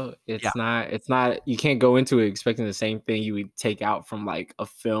 Yeah. it's not you can't go into it expecting the same thing you would take out from like a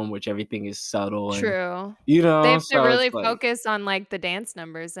film, which everything is subtle and True. They have to so it's really like, focus on like the dance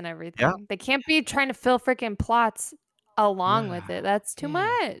numbers and Yeah. everything. They can't be trying to fill freaking plots along with yeah, it. That's too yeah.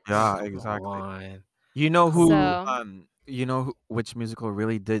 Yeah, much. Come exactly. on. So, Which musical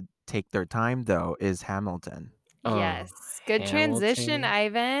really did take their time though is Hamilton. Oh, yes. Good transition,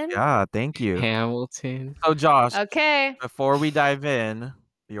 Hamilton. Ivan. Yeah, thank you. Hamilton. So Josh, Okay. before we dive in,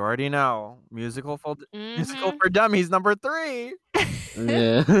 you already know musical Mhm. for dummies number 3.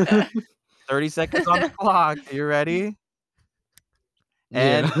 Yeah. 30 seconds on the clock. You ready?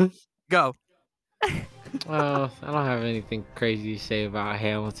 And Yeah. go. Well, I don't have anything crazy to say about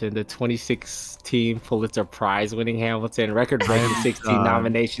Hamilton. The 2016 Pulitzer Prize winning Hamilton, record breaking I'm 16 done.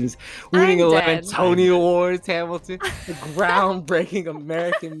 nominations, winning I'm 11 dead. Tony Awards. Hamilton, the groundbreaking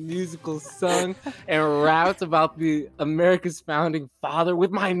American musical sung and raps about the America's founding father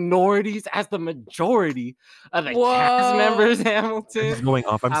with minorities as the majority of the cast Whoa. members. Hamilton. He's going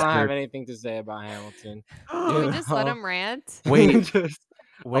off. I'm I don't have scared. anything to say about Hamilton. Can we You just let know, him rant? Wait, just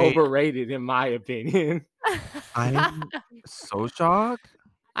wait. overrated in my opinion. I'm so shocked.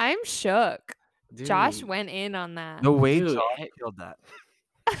 I'm shook. Josh Dude, went in on that. The way dude, Josh killed that.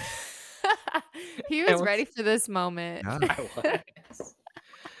 He was ready Hamilton. for this moment. Yeah. I was.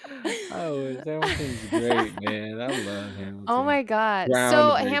 I was. Hamilton's great, man. I love Oh Hamilton. my god. So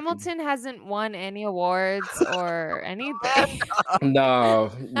Groundbreaking. Hamilton hasn't won any awards or anything.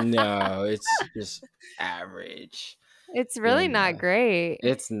 No, it's just average. It's really You not know, great.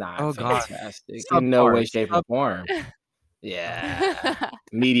 it's not Oh god. fantastic in no Subpar. way, shape, or form. Yeah,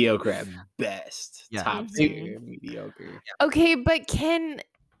 mediocre at best. Yeah. Top See, Mhm. tier, mediocre. Okay, but can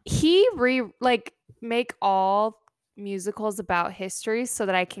he make all musicals about history so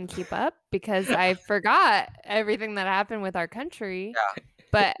that I can keep up? Because I forgot everything that happened with our country.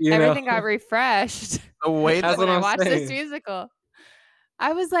 but You know, everything got refreshed The way that's that what when I I'm watched this saying. musical.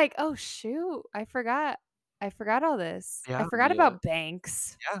 I was like, "Oh shoot, I forgot all this. I yeah, forgot Yeah. about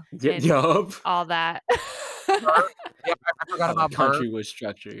banks yeah. and Yup. all that." Burr. Yeah, I forgot How the about Burr. country was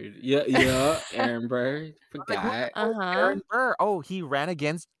structured. Yeah, yeah. Aaron Burr. I was like, who the Forgot. hell is Uh-huh. Aaron Burr? Oh, he ran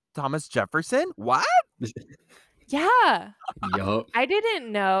against Thomas Jefferson? What? Yeah. Yup. I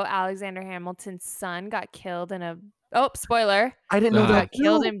didn't know Alexander Hamilton's son got killed in a oh, spoiler. I didn't know that Got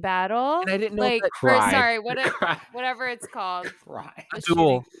killed too. in battle. And I didn't know Like, that or Cried. sorry, Cried. whatever it's called. Cried. a The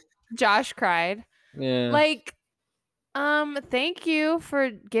duel. shooting. Josh cried. Yeah. Like, thank you for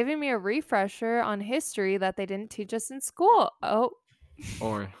giving me a refresher on history that they didn't teach us in school. Oh,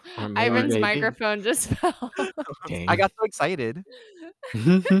 Or maybe Ivan's they did. microphone just fell. I Dang. got so excited.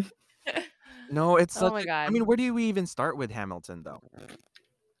 No, it's Oh such my a god. I mean, where do we even start with Hamilton though?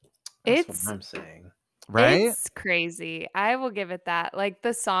 That's what It's I'm saying. Right? It's crazy. I will give it that. Like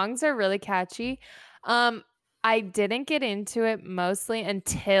the songs are really catchy. I didn't get into it mostly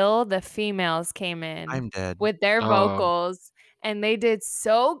until the females came in I'm dead. with their Oh, vocals and they did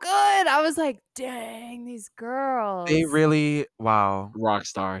so good. I was like, "Dang, these They girls." really wow. rock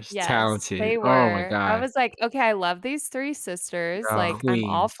stars, Yes, talented. they Oh my were. I god. was like, "Okay, I love these three sisters. Yeah. Like, I'm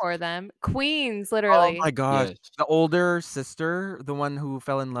all Queens. for them." Queens, Oh my literally. gosh. Yes. The older sister, the one who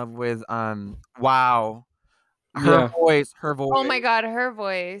fell in love with wow. Yeah. Her Oh my voice. god, her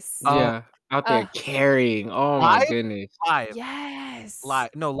voice. Uh Yeah. Out there Uh, carrying. Oh my live? goodness. Live. yes. Live.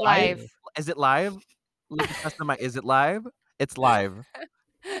 No, live? Live. Yeah. Is it live? Let me test my is it live? It's live.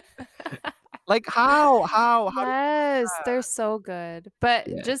 Like how? How did Yes, they're that? so good. But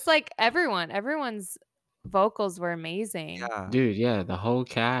just Yes. like everyone's vocals were amazing. Yeah. Dude, yeah, the whole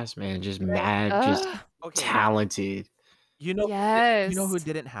cast, man, just mad, just Ugh, Okay. talented. You know who yes.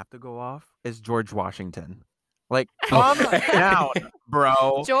 didn't have to go off? Is George Washington. Like, calm Okay. down,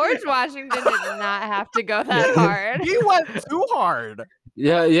 bro. George Washington did not have to go that hard. He went too hard.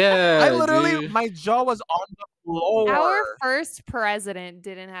 Yeah, I yeah, literally dude. my jaw was on the Our floor. first president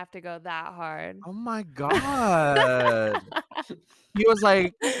didn't have to go that hard. Oh my god. He was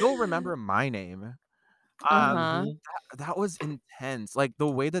like, "You'll remember my name." Uh-huh. Mhm. That was intense. Like, the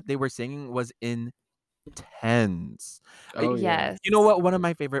way that they were singing was intense. Oh, yeah. Yes. You know what one of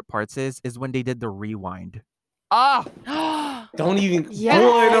my favorite parts is when they did the rewind. Ah! Don't even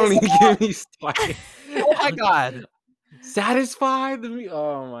boy, don't Yes. even get me started. Oh my god. Satisfied?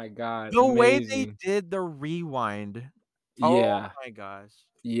 Oh my god, The way they amazing. did the rewind. Oh Yeah, my gosh.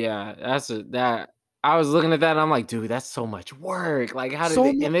 yeah, that I was looking at that and I'm like, "Dude, that's so much work." Like, how did So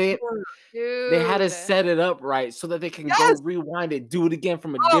they much and work. they had to Dude. set it up right so that they can go Yes! rewind it, do it again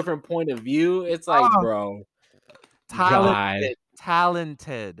from a Oh, different point of view. It's like, oh, bro, God,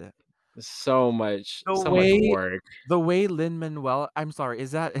 talented. so much The so much way work. Lin-Manuel I'm sorry,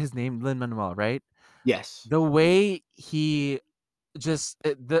 is that his name? Lin-Manuel, right? Yes. The way he just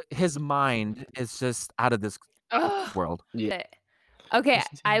his mind is just out of this Ugh. world. Yeah. Okay,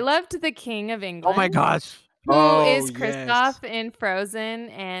 Just I intense. loved the King of Oh my England, gosh. who Oh, is yes. Kristoff in Frozen,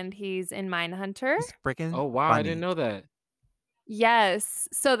 and he's in Mindhunter. He's freaking Oh, wow, I didn't funny. know that. Yes,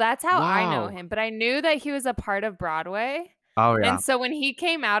 so that's how I know Wow. him, but I knew that he was a part of Broadway, Oh yeah. and so when he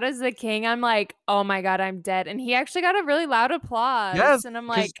came out as the king, I'm like, "Oh my god, I'm dead," and he actually got a really loud Yes, applause, and I'm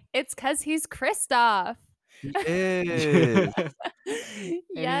 'cause like, "It's 'cause he's Kristoff." he is. Yeah.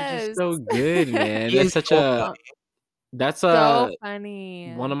 And he's just Yes. so good, man. He That's is such so a funny. that's So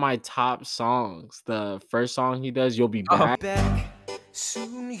funny. one of my top songs. The first song he does, "You'll Be Oh, Back." Back,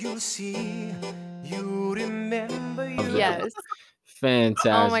 soon you'll see, you remember Love you. that. Yes.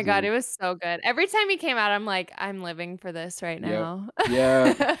 Oh my god, Fantastic. it was so good. Every time he came out, I'm like, "I'm living for this right Yep. now."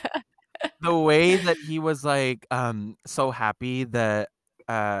 Yep. the way that he was like so happy that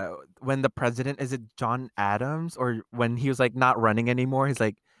when the president is it John Adams or when he was like not running anymore, he's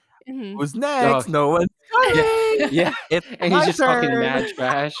like, Mhm. "Who's Oh, next? No one's yeah. coming. Yeah. It's And he's my just talking turn." mad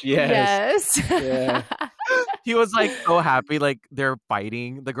trash. Yes. Yes. Yeah. He was like so happy, like they're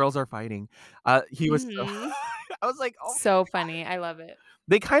fighting. The girls are fighting. He was so Mhm. I was like, oh, So funny. I love it.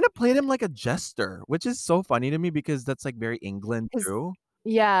 they kind of played him like a jester, which is so funny to me because that's like very England 'Cause too.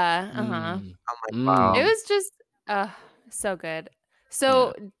 yeah, uh-huh. Mm. I'm like, It wow. Mm. was just, so good. Yeah.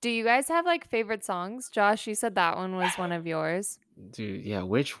 So, do you guys have, like, favorite songs? Josh, you said that one was one of yours. Dude, yeah,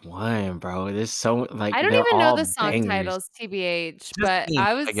 which one, bro? There's so like I don't they're even know all the song bangers. titles, TBH, Just but scenes,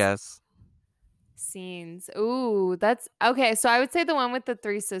 I I was guess. scenes. Ooh, that's okay, so I would say the one with the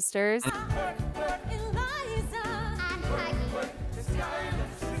 3 sisters.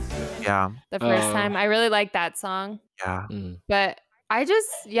 Yeah, The first time. I really like that song, yeah. Mm. but I just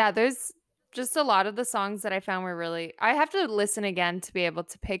yeah, there's just a lot of the songs that I found were really I have to listen again to be able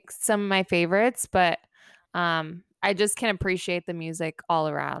to pick some of my favorites, but I just can appreciate the music all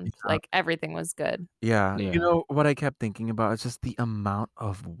around. Yeah. Like everything was good. Yeah. You Yeah. know what I kept thinking about is just the amount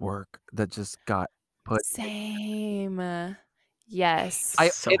of work that just got put in. Same. It's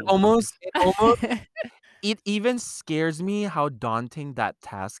Yes. so much. It even scares me how daunting that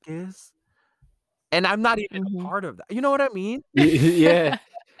task is, and I'm not even a Mhm. part of that. You know what I mean? Yeah.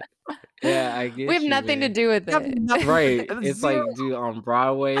 Yeah, I We have get you, nothing to man. do with I have it. nothing Right. It's 0. like, dude, on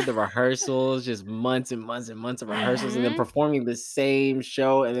Broadway, the rehearsals, just months and months and months of rehearsals, and then Mhm. performing the same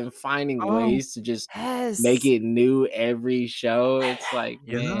show and then finding Oh, ways to just make Yes. it new every show. It's like,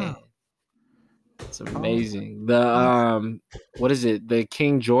 yeah. man, it's Oh, amazing. The oh, what is it? The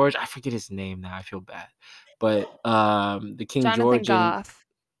King George, I forget his name now. I feel bad. But the King Jonathan George and Goff.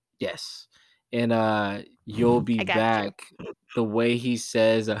 yes. And You'll Be I got you. Back, the way he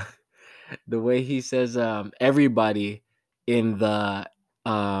says everybody in the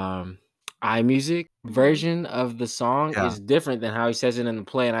iMusic Mhm. version of the song yeah. is different than how he says it in the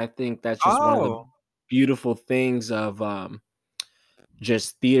play, and I think that's just one of the Oh, beautiful things of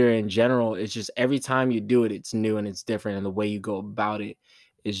just theater in general. It's just every time you do it, it's new and it's different, and the way you go about it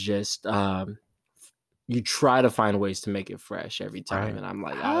is just you try to find ways to make it fresh every time, right. and I'm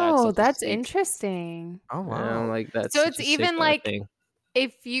like, ah, that's Oh, such a that's sick. interesting. Oh, Yeah, I'm wow. like, that's So such it's a sick even like thing.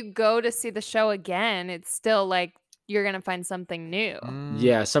 if you go to see the show again, it's still like you're gonna find something new. Mm,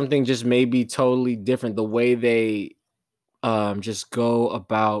 Yeah, something just may be totally different. The way they just go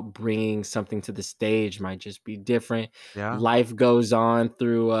about bringing something to the stage might just be different. yeah, Life goes on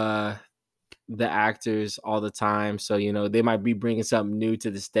through the actors all the time, so they might be bringing something new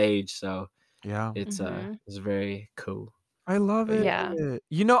to the stage. So yeah. Mhm. it's very cool. I love But it. yeah, Yeah.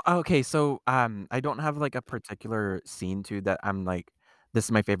 You know, okay, so, I don't have, like, a particular scene too that I'm like, "This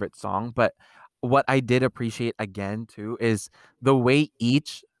is my favorite song," but what I did appreciate again too is the way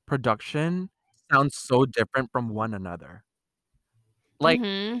each production sounds so different from one another. Like,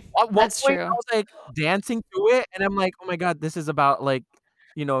 Mhm. at one That's point, I true. was, like, dancing to it, and I'm like, "Oh my god, this is about, like,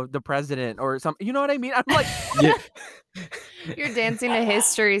 the president or something." You know what I mean? I'm like, yeah, You're dancing to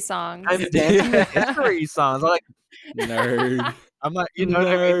history songs. I'm dancing to yeah. history songs. I'm like, Nerd, I'm not, you know what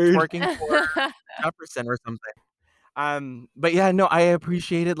I mean? nerd. Twerking for Jefferson or something. But yeah, no, I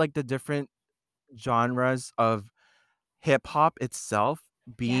appreciated, like, the different genres of hip hop itself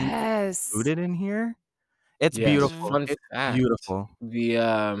being Yes. included in here. It's Yes, Mhm. beautiful. fun It's fact. beautiful. The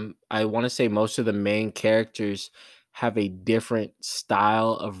I want to say most of the main characters have a different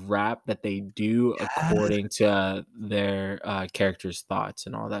style of rap that they do Yes. according to their characters' thoughts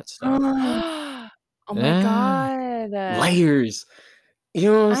and all that stuff. Oh my Yeah. god. Layers.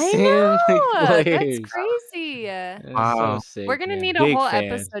 You know what I'm I saying? Like know. That's layers. crazy. That's so Wow. We're sick, gonna man. need a Big whole fan.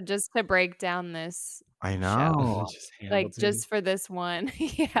 episode just to break down this I show. know. Just Like, Hamilton. just for this one.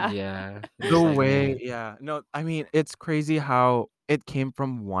 Yeah. Yeah. The It's like, way, man. yeah. No, I mean, it's crazy how it came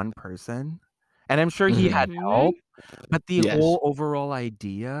from one person, and I'm sure he Mhm. had help, Mhm. but the Yes. whole overall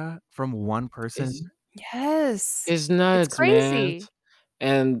idea from one It's person. Yes. it's It's nuts, man. crazy.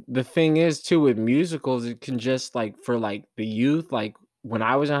 And the thing is too with musicals, it can just like for like the youth, like when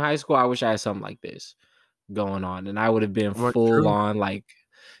I was in high school, I wish I had something like this going on. And I would have been What full true. on like,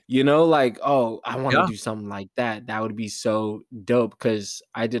 like, oh, I want to Yeah. do something like that. That would be so dope. Cause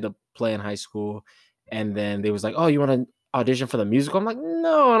I did a play in high school and then they was like, oh, you want to audition for the musical? I'm like,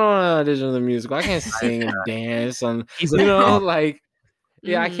 no, I don't want to audition for the musical. I can't sing and dance and He's a snob. like,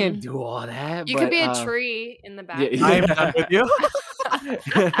 yeah, I can't Mhm. do all that. You could But be a tree in the yeah, background. I'm done with yeah. you.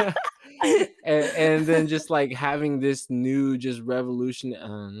 And then just like having this new just revolution, I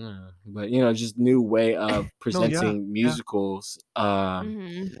don't know, but just new way of No, yeah, presenting yeah, musicals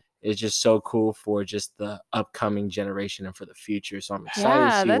Mhm. is just so cool for just the upcoming generation and for the future. So I'm excited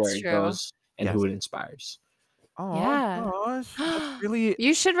to Yeah, see where that's it true. goes and yes. who it inspires. Oh Yeah. gosh, that's really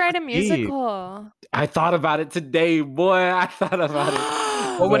You should write that's a deep. musical. I thought about it today, boy. I thought about it,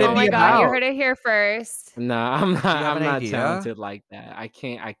 What would it Oh but be my god, you about? heard it here first. nah, I'm not. Do you have an I'm not idea? talented like that. I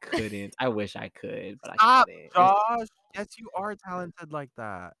can't. I couldn't. I wish I could, but I Stop, couldn't. It's Josh. Yes, you are talented like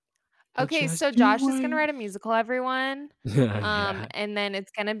that. but Okay, so just you Josh is gonna wait. write a musical, everyone. Yeah. And then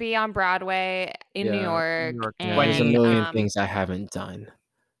it's gonna be on Broadway in New Yeah. New York, York Yeah, there's a and, 20 million things I haven't done,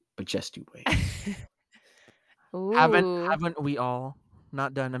 but just you wait. haven't Ooh, haven't we all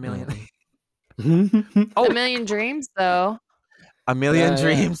not done a million Mhm. a Oh, million dreams, though. a million Yeah,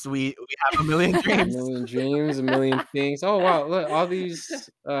 yeah. dreams. We have a million A dreams. million dreams, a million things. Oh, wow, look, all these,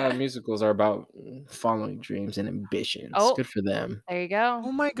 musicals are about, following dreams and ambitions. Oh, Good for them. there you go.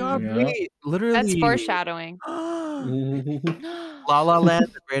 Oh my god, Mhm. Yeah. wait, That's literally. foreshadowing. Live La La Land,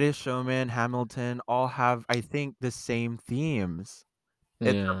 The Greatest Showman, Hamilton all have, I think, the same themes.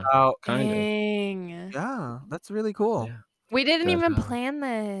 It's Yeah, about kind of. Dang. yeah, that's really cool. Yeah, We didn't that's even plan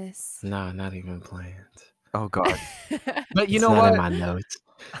this. no, not even planned. Oh god. But you It's know not in what? my notes.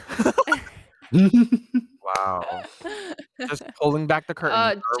 Wow. Just pulling back the curtain,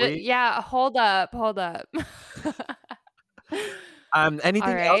 are we? Yeah, hold up, hold up. All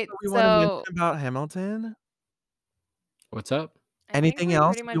Anything else right. that we wanna mention So about Hamilton? What's up? I think Anything we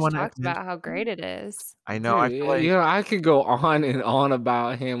else pretty we much wanna talked about how great mention? it is. I know, I Dude, feel like I could go on and on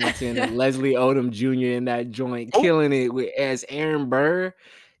about Hamilton and Leslie Odom Jr. in that joint, oh, killing it with as Aaron Burr,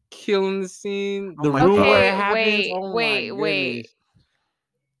 killing the scene, oh the my room god. where it Okay, happens. wait, Oh my wait, wait. goodness.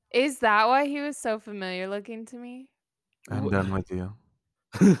 Is that why he was so familiar looking to me? I'm Wha- done with you.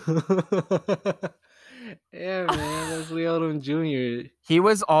 Yeah, man, Leslie Odom Jr. He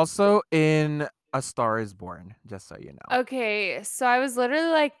was also in A Star Is Born, just so you know. Okay, so I was literally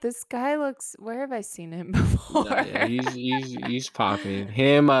like, this guy looks, where have I seen him No, before? yeah, he's popping.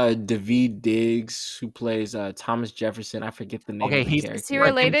 Him, Daveed Diggs, who plays Thomas Jefferson. I forget the name Okay, of the he's Is he character. freaking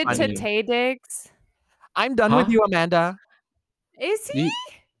related to funny. Tay Diggs? I'm done with Huh? you, Amanda. Is he? You-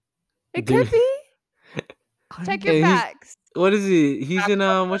 It could Dude. be. I'm Check your Hey, facts. what is he? He's in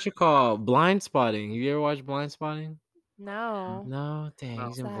what you call Blind Spotting. You ever watch Blind Spotting? No. No, dang, no. he's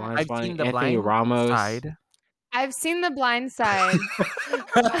What's in that? Blind I've Spotting. seen The Anthony Blind Ramos. Side I've seen The Blind Side.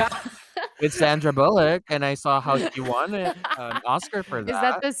 with Sandra Bullock, and I saw how she won an Oscar for Is that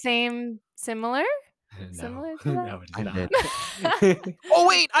that. the same similar? No, Similar to no, it's I did. not. Oh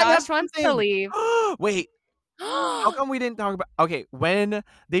wait, I have Josh wants to something. leave. Wait, how come we didn't talk about? Okay, when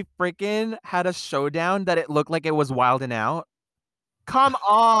they freaking had a showdown that it looked like it was Wild and Out. Come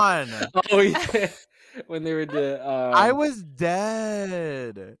on, Oh yeah, when they were the I was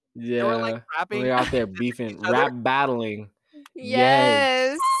dead. They were like yeah, when rapping they're out there dissing beefing, each other. rap battling.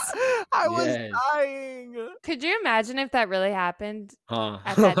 Yes, Yes. I was yes, dying. Could you imagine if that really happened huh?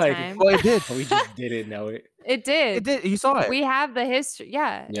 at that Like time? Well, it did. we just didn't know it. It It did. did. You saw it. We have the history.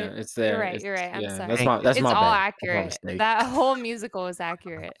 Yeah, Yeah, it's you're there. right. It's You're right. I'm yeah. sorry. That's It's my all bad. That's my accurate. mistake. That whole musical was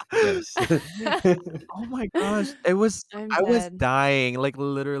accurate. Yes. Oh my gosh, it was. I'm I was dead. dying, like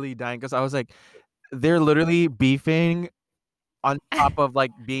literally dying, because I was like, they're literally beefing on top of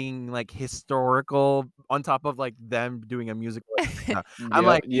like being like historical, on top of like them doing a musical. I'm Yep.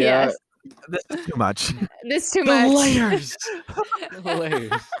 like, Yeah. Yes. this is too much. This is too The much. layers. The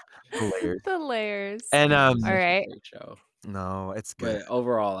layers. The layers. The layers. And All Such a right. great show, no, it's good. but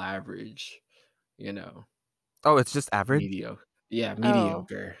overall average. You know, Oh, it's just average. mediocre. Yeah, Oh.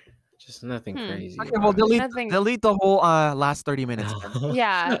 mediocre. Just nothing crazy Okay, well about it. Nothing. delete the whole last 30 minutes then.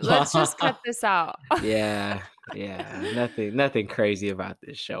 Yeah. Let's just cut this out. Yeah, nothing crazy about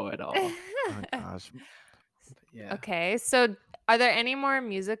this show at all. Oh gosh. Yeah. Okay. So, are there any more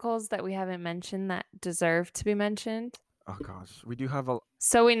musicals that we haven't mentioned that deserve to be mentioned? Oh gosh. We do have a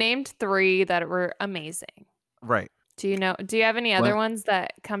So, we named 3 that were amazing. right. Do you have any other What? ones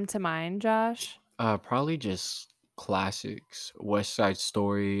that come to mind, Josh? Probably just classics. West Side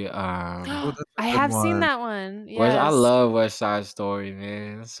Story. Oh, that's I a good have seen one. that one. I Yes. love West Side Story,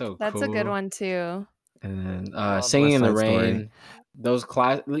 man. That's so That's a good cool. one too. And then I love Singing West in the Side Story. Rain. Those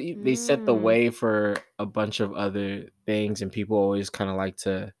they set the Mm. way for a bunch of other things, and people always kind of like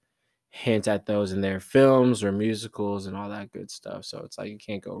to hint at those in their films or musicals and all that good stuff. So it's like you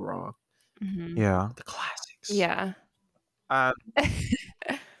can't go wrong. Mhm. Yeah. The classics. Yeah. Um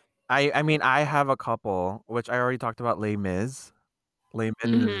I mean I have a couple, which I already talked about Les Mis. Les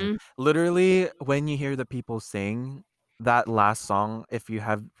Mis. Mhm. Literally when you hear the people sing that last song, if you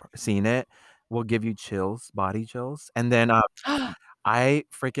have seen it, will give you chills, body chills. And then I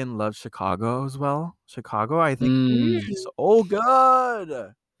freaking love Chicago as well. Chicago, I think Mm. Mm. so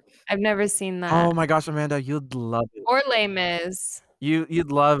good. I've never seen that. Oh my gosh, Amanda, you'd love it. Or Les Mis.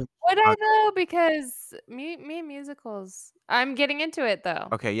 You'd love Would I Chicago. though? Because me and musicals. I'm getting into it though.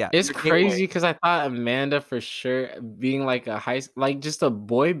 Okay, yeah. It's Your gateway. crazy because I thought Amanda for sure being like like just a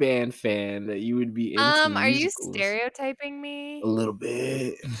boy band fan that you would be into Are you musicals stereotyping a me? little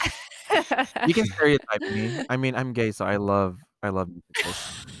bit. You can stereotype me. I mean, I'm gay, so I love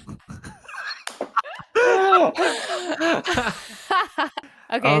musicals.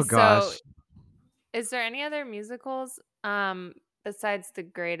 Okay, Oh so gosh. is there any other musicals besides the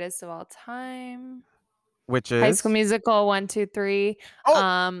greatest of all time? Which High School is? Musical 1, 2, 3. Oh,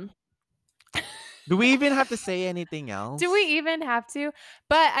 Um do we even have to say anything do we else? even have to?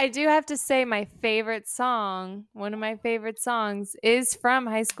 But I do have to say my favorite song, one of my favorite songs is from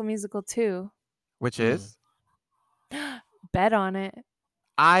High School Musical 2. Which Mm. is? Bet on it.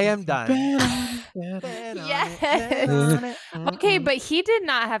 I am done. Bet on it, bet on it. Bet on it, Yes. bet on it. Okay, but he did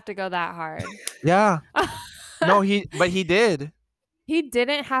not have to go that hard. Yeah. No, but he did He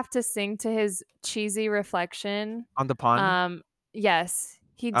didn't have to sing to his cheesy reflection. on the pond. Yes,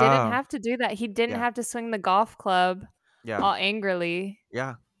 he didn't Oh, have to do that. He didn't yeah. have to swing the golf club Yeah. all angrily.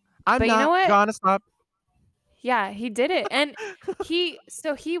 Yeah. I'm But you know not what? gonna stop. Yeah, he did it. And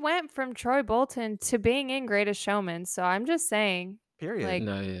he went from Troy Bolton to being in Greatest Showman. So I'm just saying, Period. like,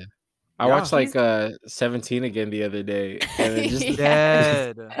 No, yeah. I Yeah. watched like 17 again the other day, and it just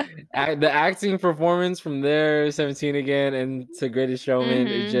Yes. Dead. the acting performance from there, 17 again, and to Greatest Showman,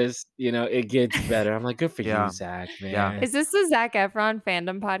 it Mhm. just it gets better. I'm like, good for Yeah. you, Zach, Yeah. man. Is this the Zac Efron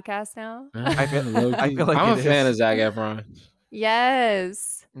fandom podcast now? I feel Low-key. like I'm a it fan is. of Zac Efron.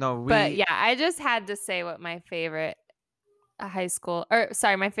 Yes. No, But yeah, I just had to say what my favorite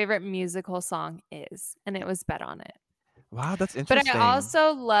my favorite musical song is, and it was Bet on It. Wow, that's But interesting. I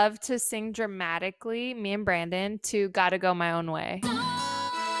also love to sing dramatically, me and Brandon, to Gotta Go My Own Way.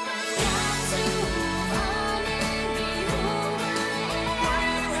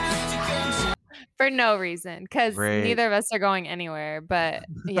 For no reason, because Great. neither of us are going anywhere. But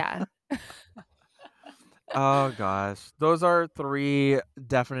yeah. Oh gosh, those are 3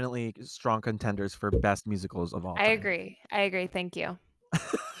 definitely strong contenders for best musicals of all time. I agree. Thank you.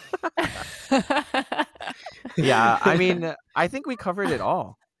 Yeah, I mean, I think we covered it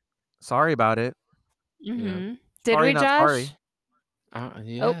all. Sorry about it. Mhm. Did Sorry, we, not sorry. Josh?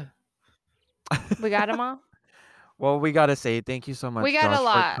 Yeah. We got them all? Well, we gotta say thank you so much, We got a Josh,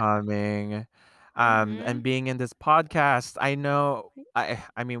 lot. for coming, Mhm. and being in this podcast. I know, I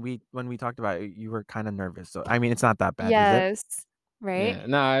mean, when we talked about it, you were kind of nervous. So, I mean, it's not that bad, is it? Yes. Right? Yeah.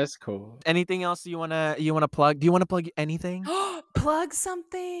 Nah, it's cool. Anything else you wanna plug? Do you wanna plug anything? Plug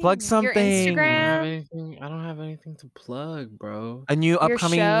something. Plug Your something. Instagram. I don't have anything to plug, bro. A new Your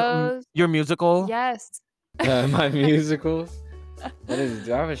upcoming shows. your musical. Yes. My musicals. What is it?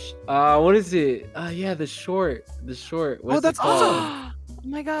 Do I have what is it? Yeah, the short. What's that's it called? awesome. Oh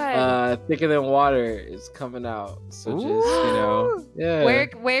my god. Thicker Than Water is coming out. So just yeah.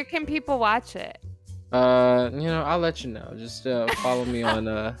 Where can people watch it? I'll let you know. Just follow me on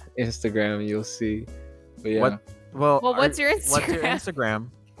Instagram, you'll see. But yeah. Well, what's your Instagram? What's your Instagram?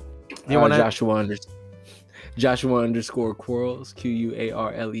 Do you want Joshua _ Quarles,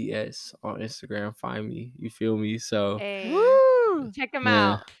 QUARLES on Instagram. Find me. You feel me? So Hey, Woo! check them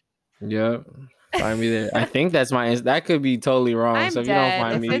Yeah. out. Yep. Find me there. I think that's my that could be totally wrong. I'm so if dead you don't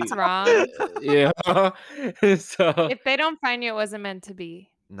find if me, it's wrong. yeah. So If they don't find you, it wasn't meant to be.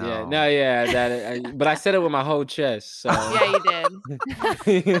 No. But I said it with my whole chest. So Yeah, you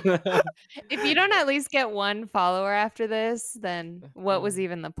did. You know? If you don't at least get one follower after this, then what was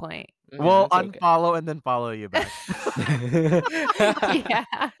even the point? We'll It's okay. unfollow and then follow you back. Yeah.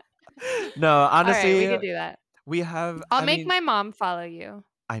 No, All right, honestly, we could do that. we have. I'll make my mom follow you.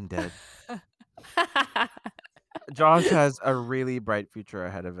 I'm dead. Josh has a really bright future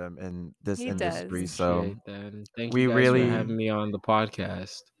ahead of him in this He industry. does. So Appreciate that. And thank we you guys really- for having me on the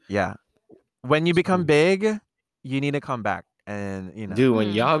podcast. yeah, when you become big, you need to come back, and Dude,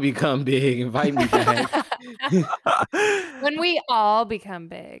 when y'all become big, invite me back. When we all become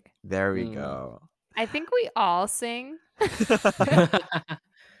big. There we go. I think we all sing.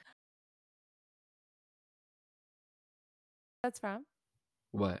 That's from.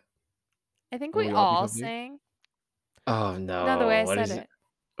 What? I think When we we all all become big? sing. Oh no. No, the way I What said is it.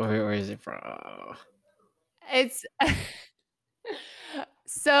 Where is it from? It's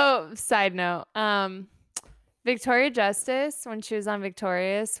so side note. Victoria Justice, when she was on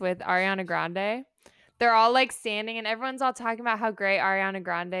Victorious with Ariana Grande, they're all like standing and everyone's all talking about how great Ariana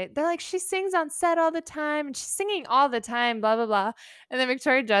Grande. They're like, she sings on set all the time and she's singing all the time, blah, blah, blah. And then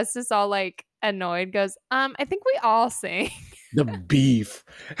Victoria Justice, all like annoyed, goes, I think we all sing. The beef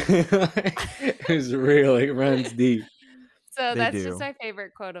is real. It runs deep. So They that's do. just my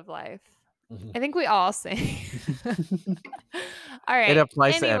favorite quote of life. I think we all sing. All right. It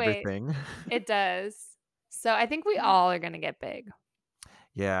applies to Anyway, everything. It does. So I think we all are going to get big.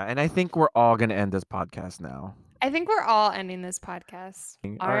 Yeah, and I think we're all gonna end this podcast now. I think we're all ending this podcast.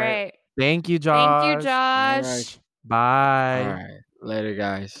 All right. Thank you, Josh. Thank you, Josh. right. Bye. All right. Later,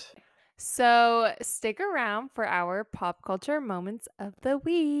 guys. So stick around for our pop culture moments of the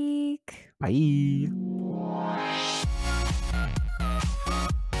week. Bye.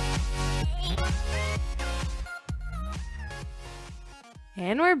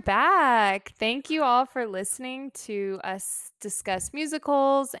 And we're back. Thank you all for listening to us discuss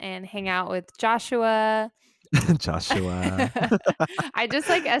musicals and hang out with Joshua. Joshua. I just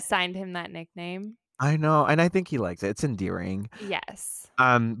like assigned him that nickname. I know, and I think he likes it. It's endearing. Yes.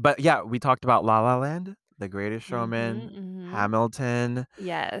 But yeah, we talked about La La Land, The Greatest Mhm, Showman, mhm. Hamilton,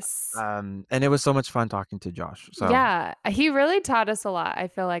 Yes. and it was so much fun talking to Josh. So Yeah, he really taught us a lot. I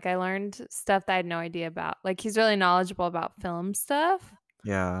feel like I learned stuff that I had no idea about. Like, he's really knowledgeable about film stuff.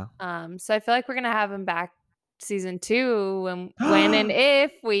 yeah. So I feel like we're gonna have him back season 2 when and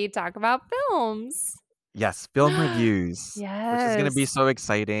if we talk about films. Yes, film reviews, which is gonna be Yes. so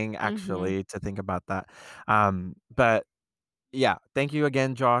exciting Mhm. actually to think about that. But yeah, thank you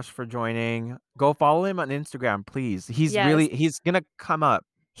again, Josh, for joining. Go follow him on Instagram, please. Yes. He's gonna come up.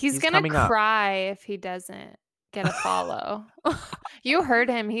 He's He's gonna coming up. cry if he doesn't get a follow. You heard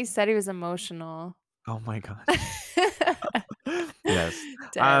him. He said he was emotional. Oh my gosh. Yes.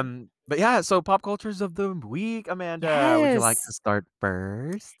 Dead. But yeah, so pop cultures of the week, Amanda. Would you like Yes. to start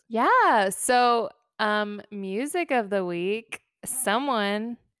first? Yeah. So, music of the week,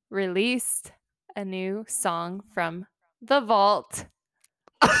 someone released a new song from The Vault.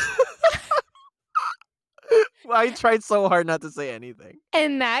 Well, I tried so hard not to say anything.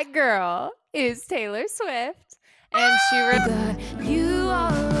 And that girl is Taylor Swift. And she wrote You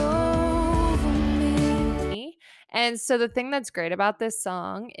all over me. and so the thing that's great about this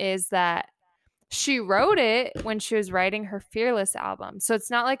song is that she wrote it when she was writing her Fearless album. So it's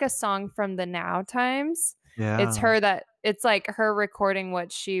not like a song from the now times. Yeah. It's like her recording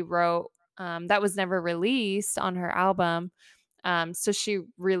what she wrote that was never released on her album. So she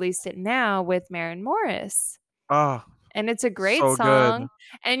released it now with Maren Morris. Oh, And it's a great so good. song.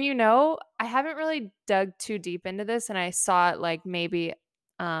 And I haven't really dug too deep into this, and I saw it like maybe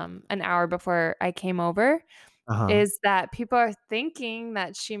an hour before I came over. Uh-huh. Is that people are thinking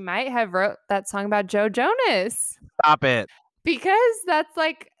that she might have wrote that song about Joe Jonas Stop it. because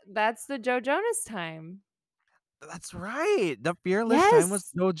that's the Joe Jonas time. That's right. The Fearless time was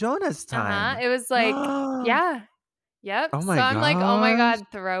Yes. Joe Jonas Uh-huh. time. It was like, Oh yeah. Yep. So my I'm like, "Oh my gosh. god,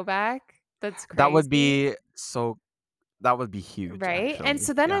 throwback." That's That would crazy. be that would be huge, Right? And actually.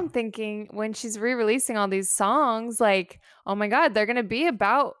 so then Yeah. I'm thinking when she's re-releasing all these songs, like, oh my God, they're gonna be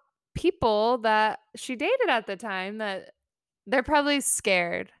about people that she dated at the time that they're probably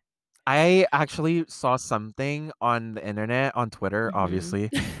scared. I actually saw something on the internet, on Twitter, Mhm. obviously,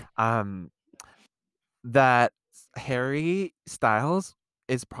 um, that Harry Styles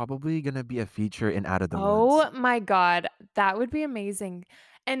is probably gonna be a feature in Out of the Woods. Oh my God, that would be amazing.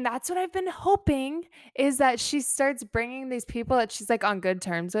 And that's what I've been hoping is that she starts bringing these people that she's like on good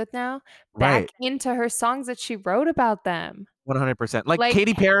terms with now back Right. into her songs that she wrote about them. 100%. Like Like,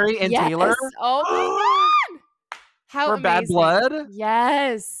 Katy Perry and Taylor yes. Oh my God. How for Bad amazing. Blood.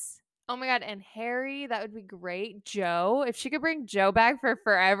 Yes. Oh my God, and Harry, that would be great. Joe, if she could bring Joe back for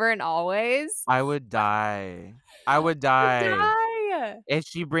forever and always, I would die. I would I would die. die. If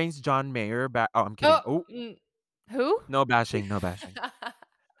she brings John Mayer back. Oh, I'm Oh, kidding. Oh, who? no bashing, no bashing.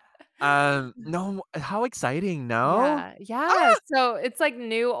 No, how exciting, no? Yeah, yeah, Ah! so it's like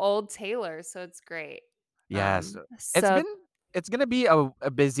new old Taylor, so it's great. Yes. It's So been it's gonna be a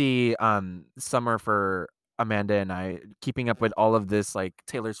busy summer for Amanda and I keeping up with all of this like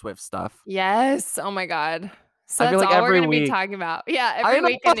Taylor Swift stuff. yes, oh my God. So I feel that's like all we're every gonna be week. talking about. Yeah, I every know.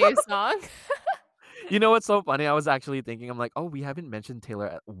 week a new song. You know what's so funny? I was actually thinking, I'm like, oh, we haven't mentioned Taylor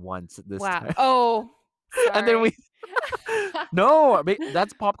at once this Wow. time. Oh, And then we sorry. No, I mean,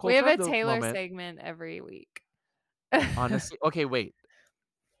 that's pop We culture have of a the Taylor moment. segment every week. Honestly. Okay, wait.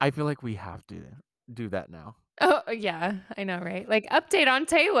 I feel like we have to do that now. Oh, yeah, I know, right? Like, update on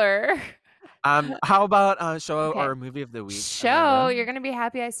Taylor. How about show Okay. or movie of the week, Show, Amanda? you're gonna be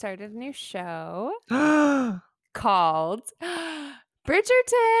happy I started a new show called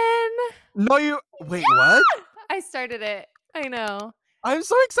Bridgerton. No, you wait, what? I started it. I know. I'm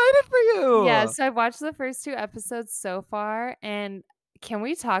so excited for Yeah, you. so I've watched the first 2 episodes so far, and can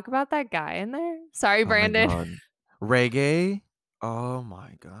we talk about that guy in there? Sorry, Oh my Brandon. god. Reggae? Oh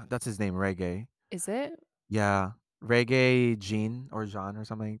my god. That's his name, Reggae. Is it? Yeah. Reggae Jean or Jean or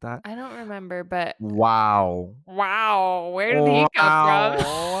something like that. I don't remember, but Wow. wow, where did he come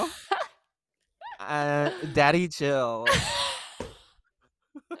from? Wow. Daddy chill.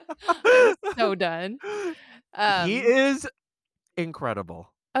 I'm so done. He Um, is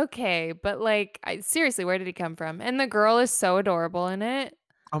incredible. okay, but like, seriously, where did he come from? And the girl is so adorable in it.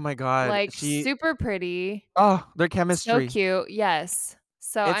 Oh my god. Like, super pretty, Their so chemistry. cute. Yes.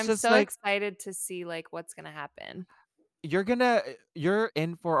 So It's I'm just so like excited to see like what's gonna happen. you're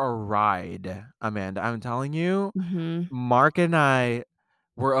in for a ride, Amanda. I'm telling you. Mhm. Mark and I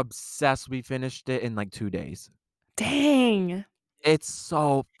were obsessed. We finished it in like 2 days. Dang. It's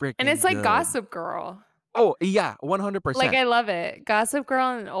so And it's freaking like good. Gossip Girl. Oh, yeah, Like 100%. I love it. Gossip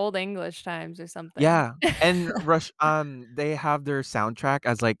Girl in old English times or something. Yeah, and they have their soundtrack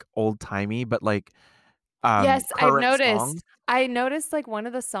as, like, old-timey, but, like, Yes, I've current songs. noticed. I noticed, like, one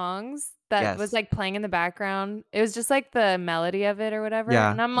of the songs that was, Yes. like, playing in the background, it was just, like, the melody of it or whatever, Yeah,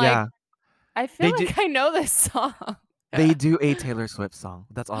 and I'm like, yeah. "I feel They do like I know this song." they do a Taylor Swift song.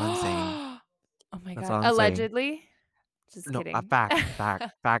 That's all I'm saying. Oh my That's god. all I'm saying. Allegedly? Just No, kidding.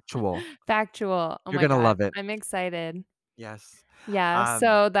 factual. Factual. Oh You're my gonna god. love it. I'm excited. Yes. Yeah, Um,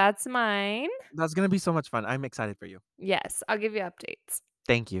 so that's mine. that's gonna be so much fun. I'm excited for you. Yes, I'll give you updates.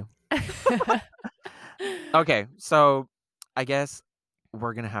 Thank you. Okay, so I guess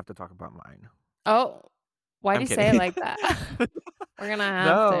we're gonna have to talk about mine. Oh, why do I'm you say it kidding. like that? We're gonna have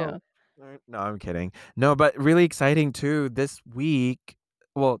No. to. No, I'm kidding. No, but really exciting too. This week,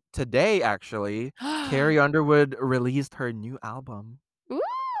 well, today actually, Carrie Underwood released her new album Ooh.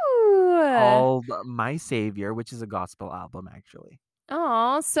 called My Savior, which is a gospel album actually.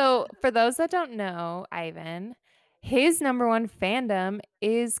 Oh, so for those that don't know, Ivan, his number one fandom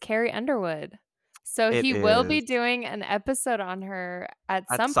is Carrie Underwood. So It he will be is doing an episode on her at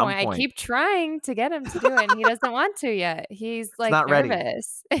at some some point. I point. keep trying to get him to do it, and he doesn't want to yet. He's It's like not ready.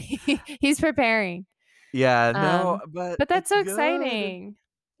 nervous. He's preparing. Yeah, no, Um, but but that's it's so good. exciting.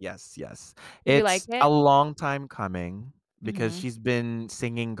 Yes, yes. You like It's a it? long time coming because Mhm. she's been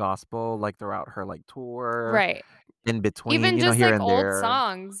singing gospel like throughout her like tour, Right. in between, Even you know, just here like and old there.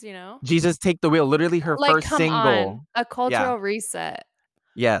 songs, you know? Jesus Take the Wheel, literally her Like, first come on, single. a Yeah. cultural reset.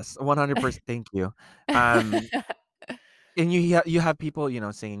 Yes, 100%. Thank you. Um, and you have people, you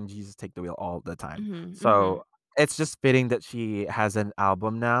know, singing Jesus Take the Wheel all the time. Mhm, mhm, So it's just fitting that she has an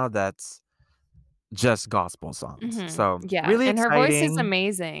album now that's just gospel songs. mhm. So Yeah, really and her voice is exciting.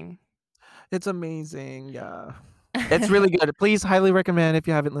 amazing. It's amazing. Yeah. It's really good. Please highly recommend if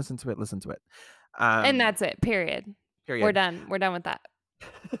you haven't listened to it, listen to it. And Um, that's it, period. We're period. done. We're done with that.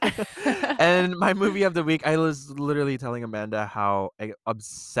 And my movie of the week, I was literally telling Amanda how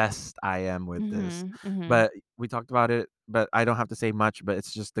obsessed I am with this. Mhm, mhm. But we talked about it, but I don't have to say much, but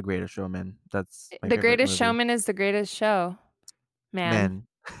it's just The Greatest Showman. That's my The favorite Greatest movie. Showman is the greatest show, man.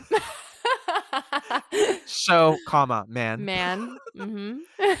 Man. Show, comma, man. Man, mhm.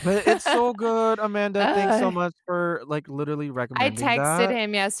 But it's so good, Amanda. Thanks so Uh, much for like literally I recommending texted that.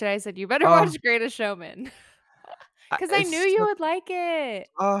 him yesterday, I said, "You better watch Oh, Greatest Showman," 'cause I knew it's you so would like it.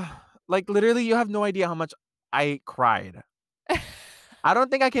 uh like literally you have no idea how much I cried. I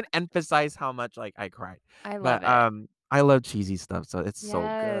don't think I can emphasize how much like I cried. I love But it. I love cheesy stuff, so it's so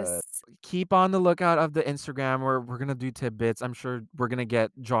good. Yes. Keep on the lookout of the Instagram where we're gonna do tidbits. I'm sure we're gonna get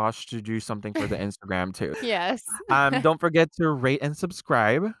Josh to do something for the Instagram too. Yes. Don't forget to rate and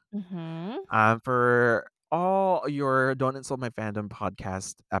subscribe Mhm. for all your Don't Insult My Fandom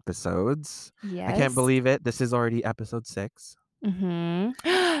podcast episodes. I can't Yes. believe it. This is already episode 6. Mhm.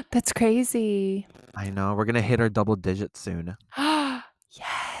 That's crazy. I know we're gonna hit our double digits soon.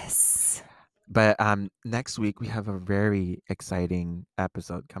 Yes. But next week we have a very exciting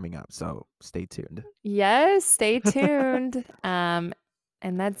episode coming up, so stay tuned. Yes, stay tuned. And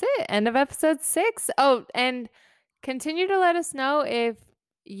that's it. End of episode 6. Oh, and continue to let us know if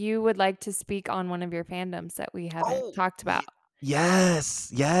you would like to speak on one of your fandoms that we haven't Oh, talked about. yes,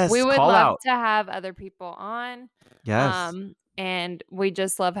 We yes, would call love out. to have other people on. Yes. And we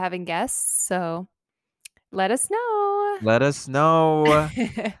just love having guests, so let us know. Let us know.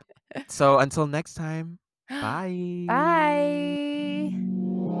 So until next time, bye. Bye.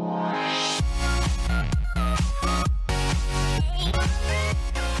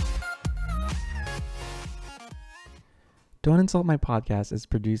 Don't Insult My Podcast is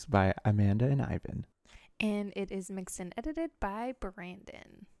produced by Amanda and Ivan. And it is mixed and edited by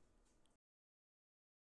Brandon.